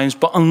many times,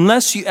 but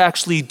unless you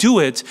actually do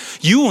it,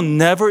 you will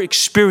never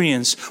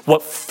experience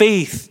what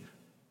faith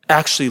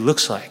actually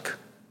looks like.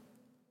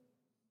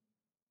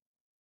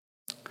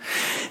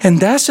 And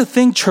that's the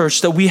thing,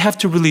 church, that we have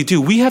to really do.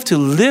 We have to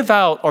live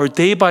out our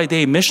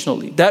day-by-day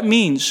missionally. That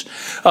means,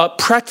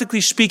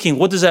 practically speaking,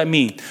 what does that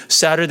mean?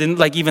 Saturday,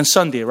 like even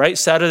Sunday, right?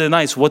 Saturday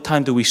nights, what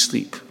time do we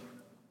sleep?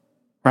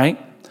 Right?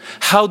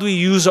 How do we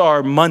use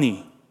our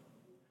money?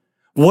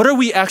 What are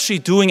we actually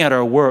doing at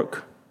our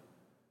work?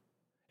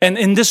 And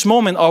in this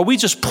moment, are we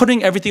just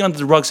putting everything under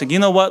the rug, saying, you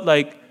know what,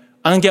 like,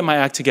 I'm going to get my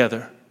act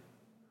together?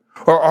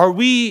 Or are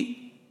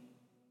we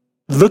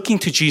looking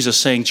to Jesus,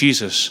 saying,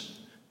 Jesus,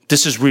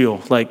 this is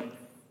real. Like,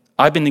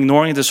 I've been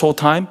ignoring it this whole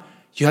time.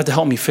 You have to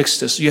help me fix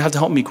this. You have to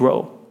help me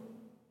grow.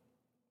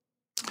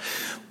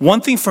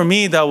 One thing for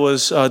me that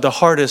was the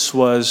hardest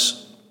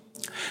was,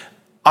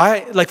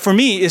 for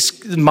me,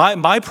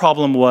 my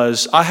problem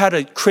was I had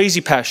a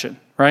crazy passion,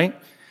 right?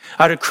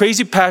 I had a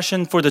crazy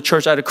passion for the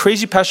church. I had a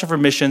crazy passion for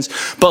missions.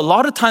 But a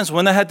lot of times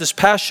when I had this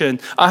passion,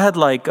 I had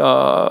like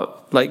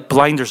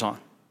blinders on.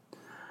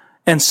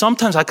 And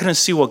sometimes I couldn't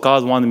see what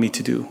God wanted me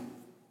to do.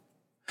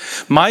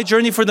 My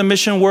journey for the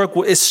mission work,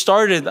 it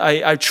started,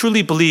 I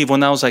truly believe,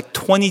 when I was like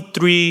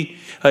 23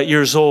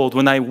 years old,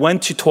 when I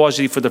went to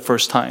Towaji for the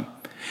first time.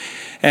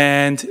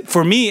 And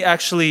for me,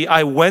 actually,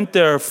 I went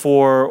there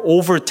for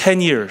over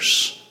 10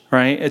 years,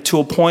 right? To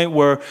a point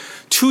where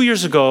 2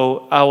 years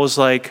ago, I was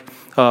like,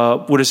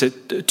 2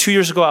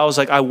 years ago, I was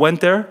like, I went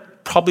there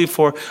probably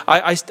for,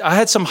 I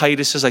had some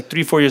hiatuses, like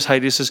 3-4 years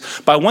hiatuses,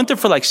 but I went there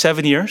for like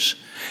 7 years.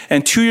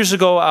 And 2 years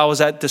ago, I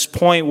was at this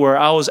point where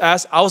I was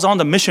on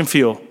the mission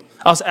field.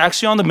 I was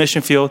actually on the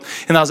mission field,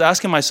 and I was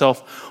asking myself,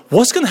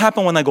 what's going to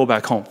happen when I go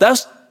back home?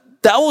 That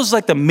was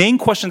like the main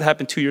question that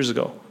happened 2 years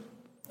ago.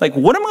 Like,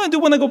 what am I going to do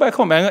when I go back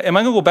home? Am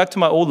I going to go back to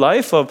my old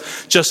life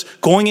of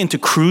just going into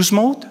cruise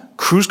mode,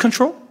 cruise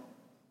control?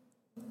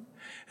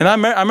 And I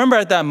remember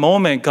at that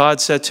moment, God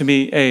said to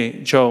me,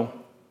 hey, Joe,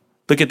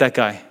 look at that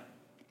guy.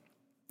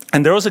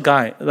 And there was a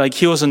guy, like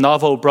he was a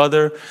Navajo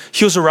brother.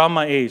 He was around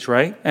my age,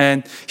 right?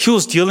 And he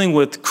was dealing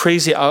with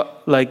crazy,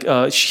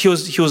 he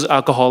was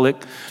alcoholic.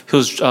 He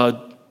was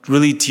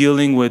really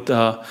dealing with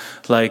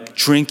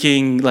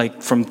drinking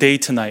like from day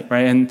to night,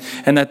 right?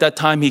 And at that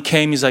time he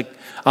came, he's like,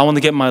 I want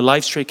to get my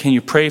life straight. Can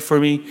you pray for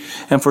me?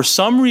 And for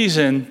some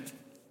reason,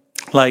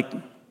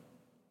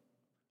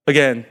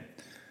 again,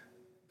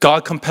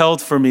 God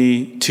compelled for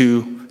me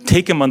to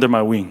take him under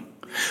my wing.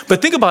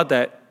 But think about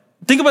that.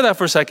 Think about that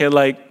for a second.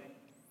 Like,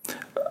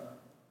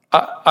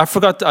 I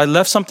forgot, I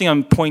left something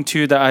on point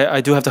 2 that I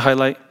do have to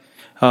highlight.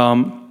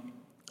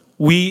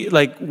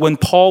 When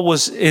Paul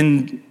was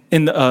in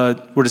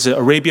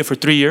Arabia for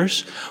 3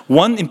 years,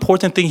 one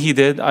important thing he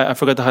did, I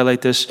forgot to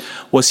highlight this,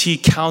 was he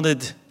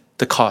counted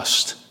the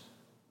cost,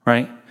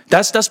 right?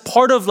 That's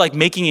part of like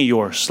making it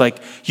yours. Like,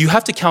 you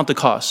have to count the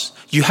cost.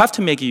 You have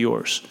to make it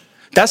yours.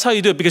 That's how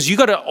you do it, because you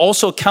got to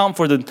also account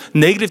for the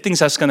negative things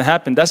that's going to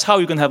happen. That's how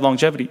you're going to have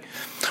longevity.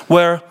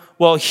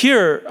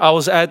 Here I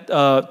was at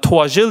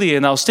Towaji,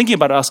 and I was thinking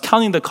about it. I was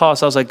counting the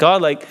cost. I was like,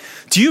 God, like,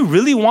 do you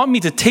really want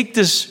me to take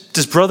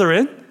this brother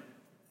in?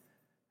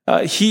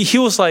 He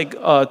was like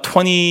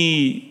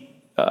 20.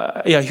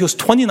 He was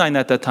 29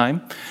 at that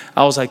time.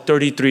 I was like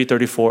 33,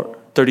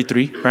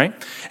 right?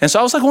 And so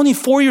I was like only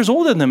 4 years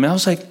older than him. And I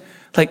was like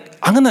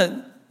I'm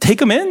gonna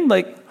take him in.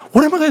 Like,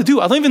 what am I gonna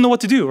do? I don't even know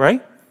what to do,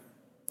 right?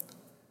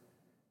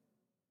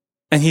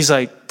 And he's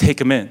like, take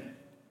him in.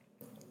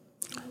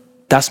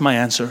 That's my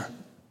answer.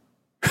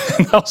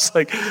 And I was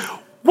like,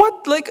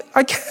 what? Like,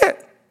 I can't.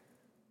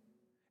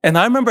 And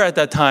I remember at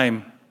that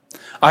time,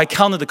 I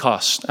counted the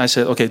cost. I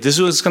said, okay, this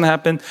is what's going to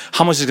happen.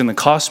 How much is it going to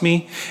cost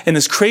me? And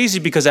it's crazy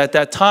because at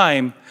that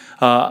time,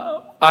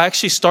 I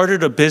actually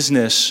started a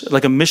business,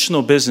 like a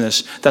missional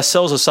business that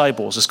sells acai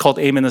bowls. It's called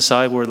Amen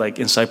Acai. We're like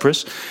in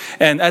Cyprus.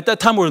 And at that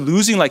time, we're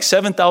losing like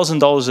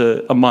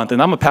 $7,000 a month.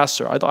 And I'm a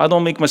pastor. I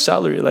don't make my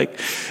salary. Like,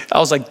 I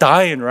was like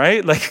dying,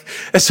 right? Like,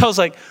 and so I was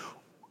like,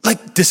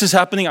 this is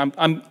happening.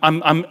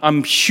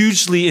 I'm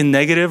hugely in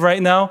negative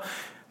right now.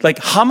 Like,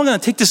 how am I going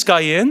to take this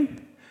guy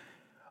in?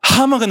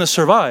 How am I going to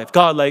survive?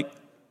 God, like,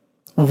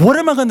 what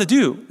am I going to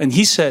do? And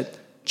he said,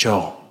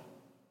 Joe,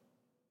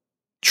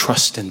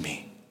 trust in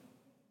me.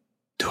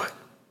 Do it.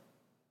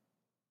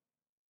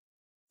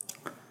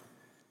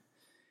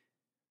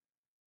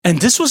 And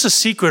this was a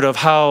secret of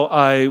how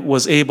I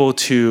was able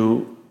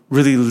to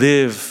really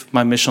live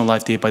my missional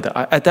life day by day.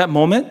 At that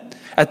moment,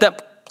 at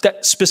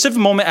that specific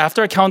moment,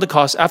 after I counted the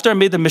cost, after I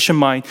made the mission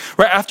mine,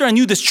 right after I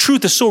knew this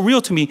truth is so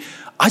real to me,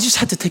 I just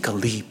had to take a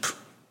leap.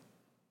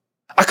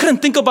 I couldn't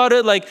think about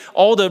it, like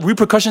all the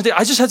repercussions.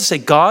 I just had to say,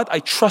 God, I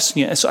trust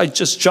you. And so I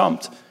just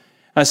jumped.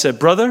 I said,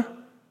 brother,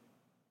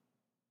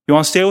 you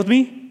want to stay with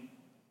me?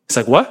 He's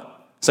like,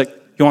 what? He's like,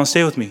 you want to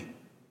stay with me?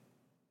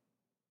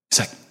 He's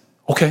like,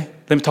 okay,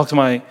 let me talk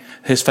to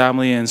his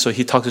family. And so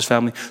he talked to his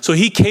family. So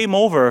he came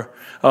over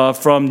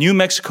from New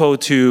Mexico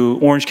to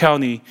Orange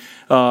County,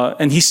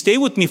 and he stayed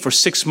with me for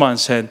 6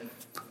 months. And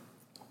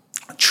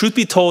truth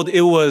be told,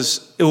 it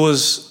was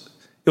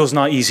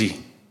not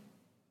easy.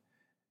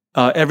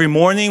 Every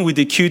morning we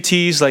did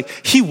QTs. Like,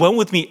 he went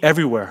with me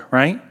everywhere,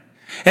 right?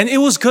 And it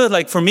was good.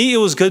 Like, for me, it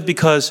was good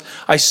because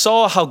I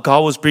saw how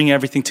God was bringing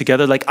everything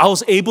together. Like, I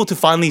was able to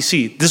finally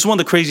see. This is one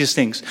of the craziest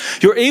things.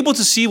 You're able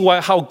to see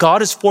how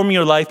God is forming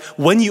your life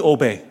when you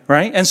obey,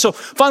 right? And so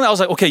finally I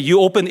was like, okay,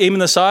 you opened Aim in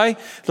the Sky,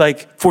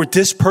 like, for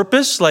this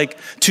purpose, like,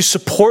 to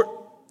support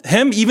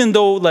him, even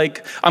though,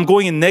 like, I'm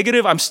going in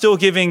negative, I'm still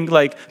giving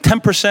like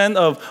 10%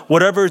 of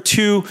whatever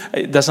to,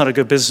 that's not a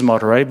good business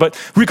model, right? But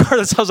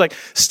regardless, I was like,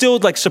 still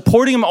like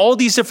supporting him, all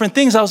these different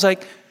things. I was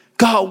like,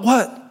 God,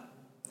 what?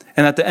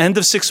 And at the end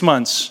of 6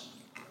 months,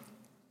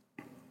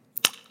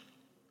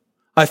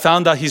 I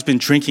found out he's been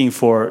drinking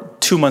for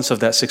 2 months of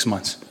that 6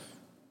 months.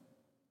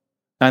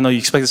 I know you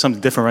expected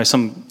something different, right?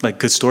 Some like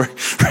good story,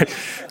 right?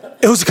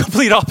 It was a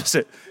complete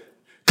opposite.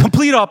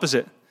 Complete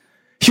opposite.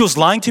 He was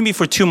lying to me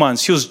for 2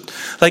 months. He was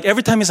like,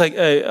 every time he's like,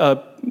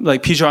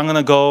 like, Peter, I'm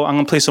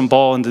gonna play some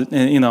ball in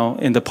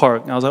the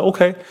park. And I was like,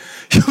 okay.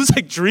 He was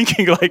like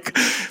drinking like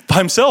by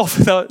himself,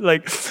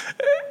 like.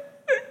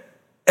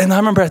 And I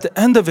remember at the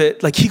end of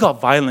it, like, he got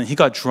violent. He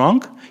got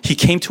drunk. He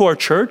came to our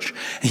church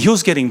and he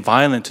was getting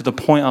violent to the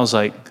point I was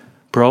like,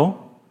 bro,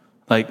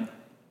 like,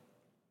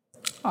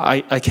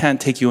 I can't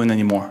take you in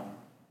anymore.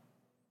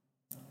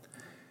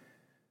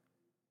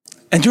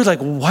 And you're like,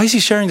 why is he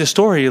sharing the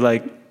story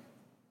like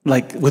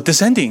with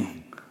this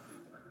ending?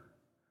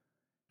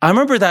 I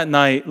remember that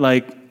night,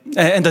 like,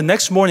 and the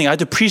next morning I had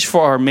to preach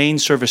for our main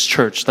service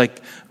church,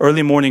 like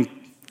early morning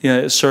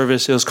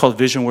service. It was called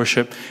Vision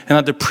Worship. And I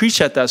had to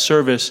preach at that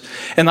service.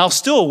 And I was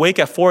still awake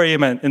at 4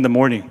 a.m. in the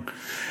morning.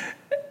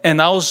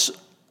 And a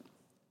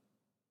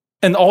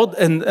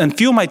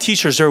few of my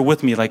teachers, they were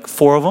with me, like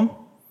 4 of them.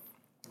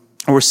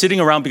 And we're sitting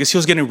around because he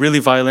was getting really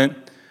violent.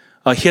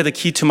 He had the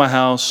key to my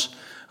house.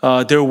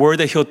 They were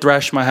worried that he'll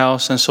thrash my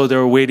house. And so they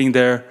were waiting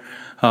there.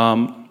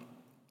 And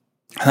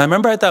I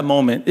remember at that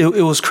moment,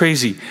 it was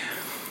crazy.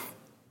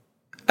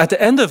 At the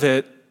end of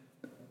it,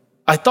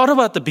 I thought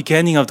about the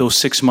beginning of those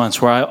 6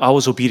 months where I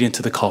was obedient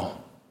to the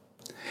call.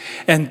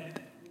 And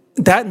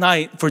that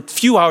night, for a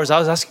few hours, I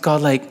was asking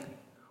God, like,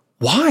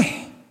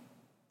 why?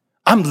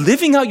 I'm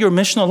living out your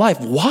missional life.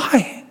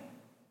 Why?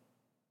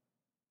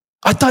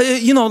 I thought,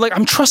 like,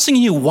 I'm trusting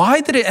in you.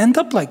 Why did it end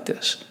up like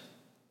this?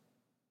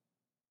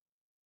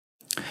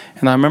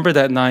 And I remember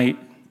that night,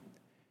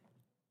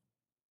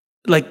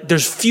 like,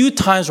 there's few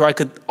times where I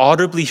could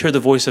audibly hear the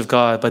voice of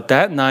God, but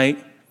that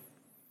night,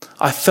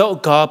 I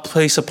felt God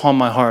place upon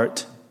my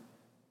heart,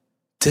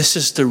 this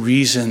is the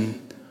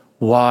reason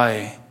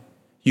why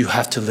you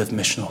have to live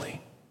missionally.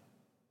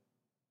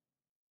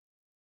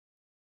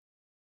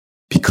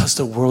 Because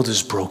the world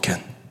is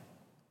broken.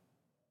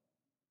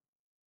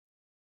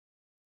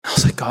 I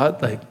was like,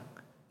 God, like,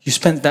 you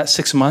spent that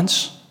 6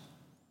 months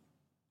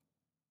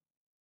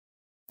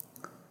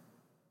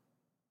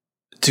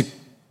to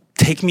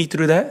take me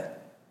through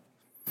that?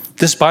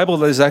 This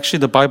Bible is actually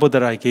the Bible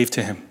that I gave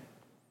to him.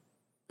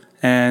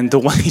 And the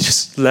one he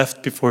just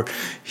left before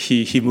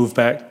he moved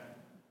back.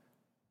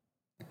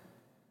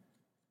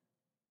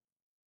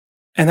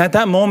 And at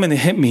that moment, it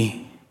hit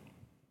me.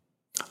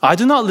 I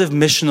do not live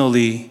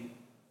missionally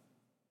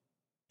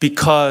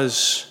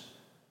because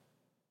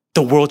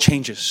the world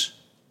changes.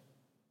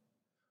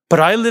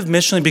 But I live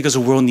missionally because the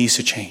world needs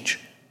to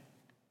change.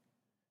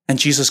 And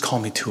Jesus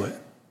called me to it.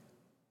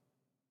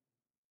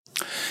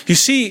 You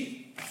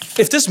see,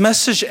 if this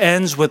message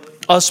ends with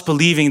us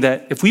believing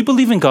that if we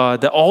believe in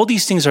God, that all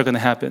these things are going to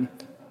happen,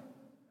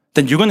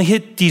 then you're going to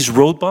hit these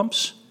road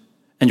bumps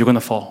and you're going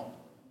to fall.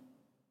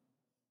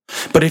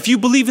 But if you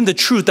believe in the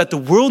truth that the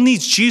world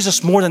needs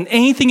Jesus more than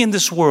anything in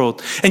this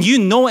world, and you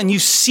know and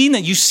you've seen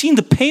it, you've seen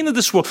the pain of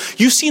this world,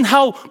 you've seen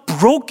how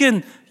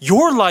broken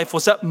your life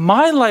was, that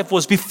my life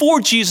was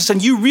before Jesus,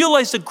 and you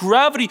realize the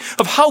gravity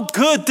of how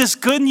good this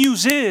good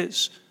news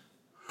is,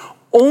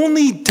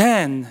 only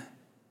then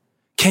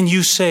can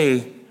you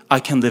say, I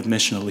can live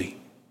missionally.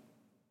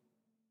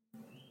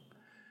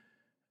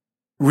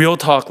 Real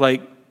talk,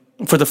 like,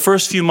 for the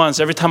first few months,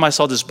 every time I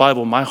saw this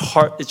Bible, my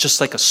heart, it's just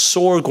like a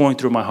sword going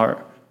through my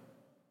heart.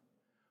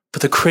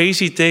 But the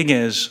crazy thing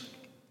is,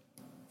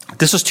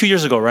 this was 2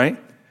 years ago, right?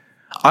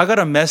 I got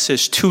a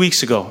message 2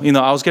 weeks ago.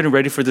 I was getting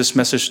ready for this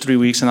message 3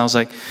 weeks, and I was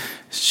like,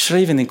 should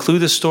I even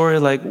include this story?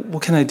 Like,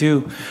 what can I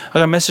do? I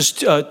got a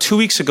message 2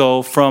 weeks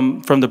ago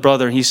from the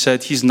brother. He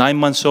said he's 9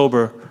 months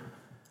sober,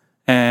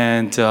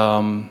 and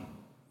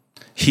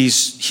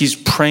he's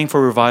praying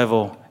for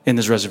revival in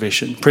his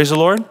reservation. Praise the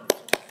Lord.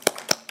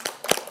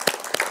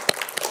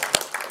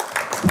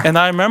 And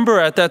I remember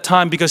at that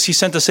time, because he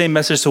sent the same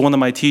message to one of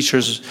my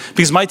teachers,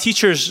 because my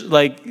teachers,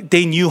 like,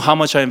 they knew how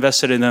much I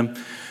invested in them.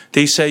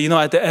 They said,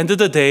 at the end of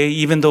the day,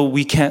 even though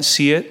we can't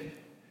see it,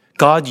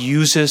 God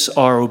uses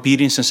our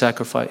obedience and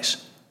sacrifice.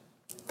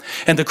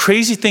 And the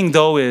crazy thing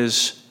though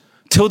is,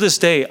 till this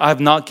day, I've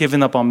not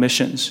given up on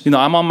missions.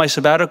 I'm on my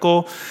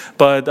sabbatical,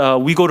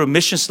 but we go to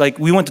missions. Like,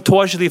 we went to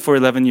Toajili for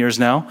 11 years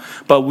now,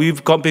 but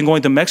we've been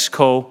going to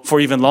Mexico for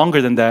even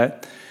longer than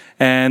that.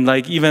 And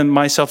like, even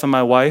myself and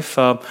my wife,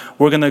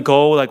 we're going to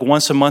go like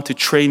once a month to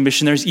train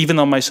missionaries, even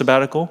on my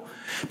sabbatical.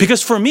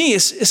 Because for me,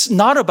 it's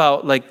not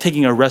about like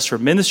taking a rest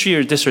from ministry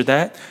or this or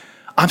that.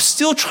 I'm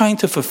still trying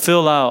to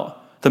fulfill out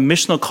the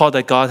missional call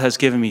that God has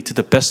given me to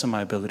the best of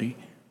my ability.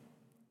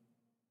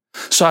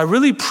 So I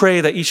really pray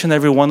that each and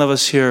every one of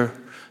us here,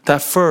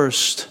 that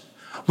first,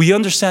 we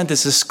understand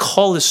this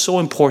call is so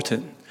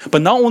important.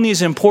 But not only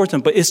is it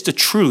important, but it's the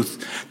truth.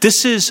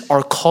 This is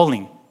our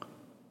calling.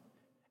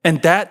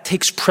 And that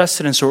takes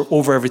precedence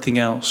over everything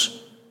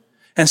else.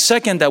 And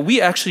second, that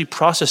we actually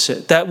process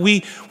it, that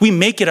we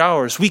make it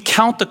ours. We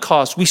count the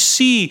cost. We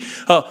see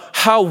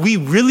how we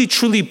really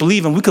truly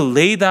believe, and we can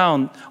lay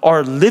down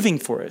our living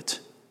for it.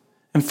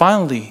 And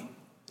finally,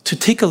 to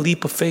take a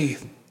leap of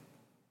faith.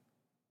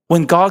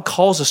 When God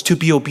calls us to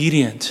be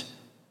obedient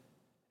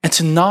and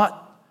to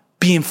not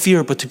be in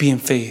fear, but to be in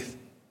faith.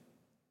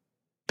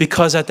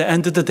 Because at the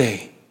end of the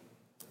day,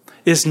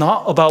 it's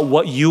not about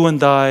what you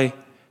and I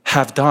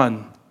have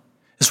done.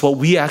 It's what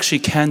we actually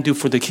can do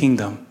for the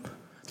kingdom.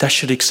 That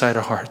should excite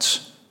our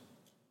hearts.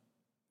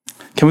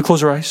 Can we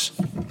close our eyes?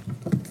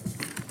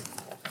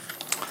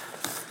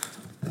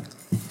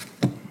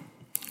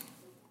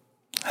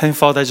 Heavenly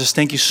Father, I just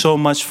thank you so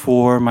much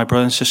for my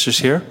brothers and sisters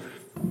here.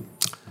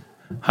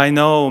 I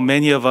know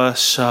many of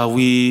us,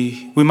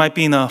 we might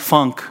be in a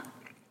funk.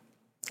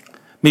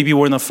 Maybe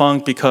we're in a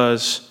funk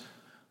because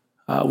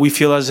we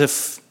feel as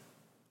if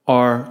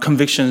our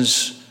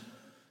convictions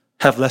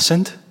have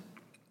lessened.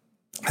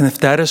 And if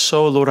that is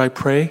so, Lord, I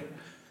pray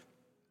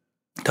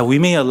that we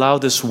may allow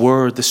this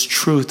word, this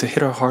truth to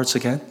hit our hearts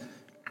again.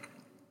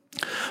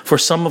 For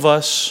some of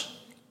us,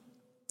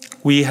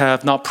 we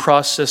have not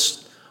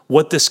processed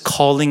what this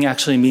calling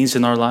actually means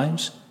in our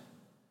lives.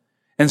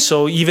 And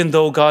so even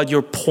though, God,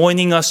 you're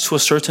pointing us to a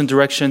certain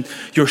direction,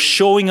 you're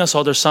showing us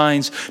other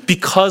signs,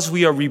 because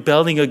we are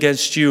rebelling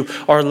against you,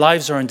 our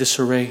lives are in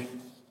disarray.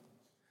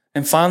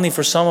 And finally,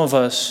 for some of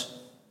us,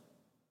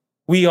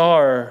 we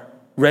are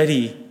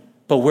ready,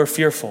 but we're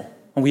fearful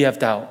and we have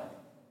doubt.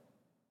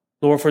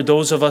 Lord, for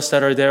those of us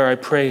that are there, I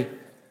pray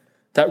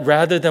that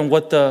rather than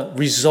what the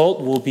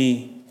result will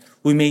be,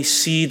 we may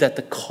see that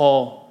the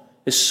call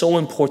is so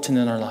important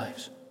in our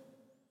lives.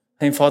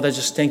 And Father, I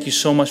just thank you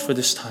so much for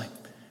this time.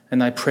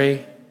 And I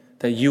pray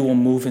that you will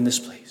move in this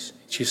place.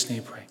 In Jesus'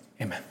 name I pray.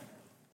 Amen.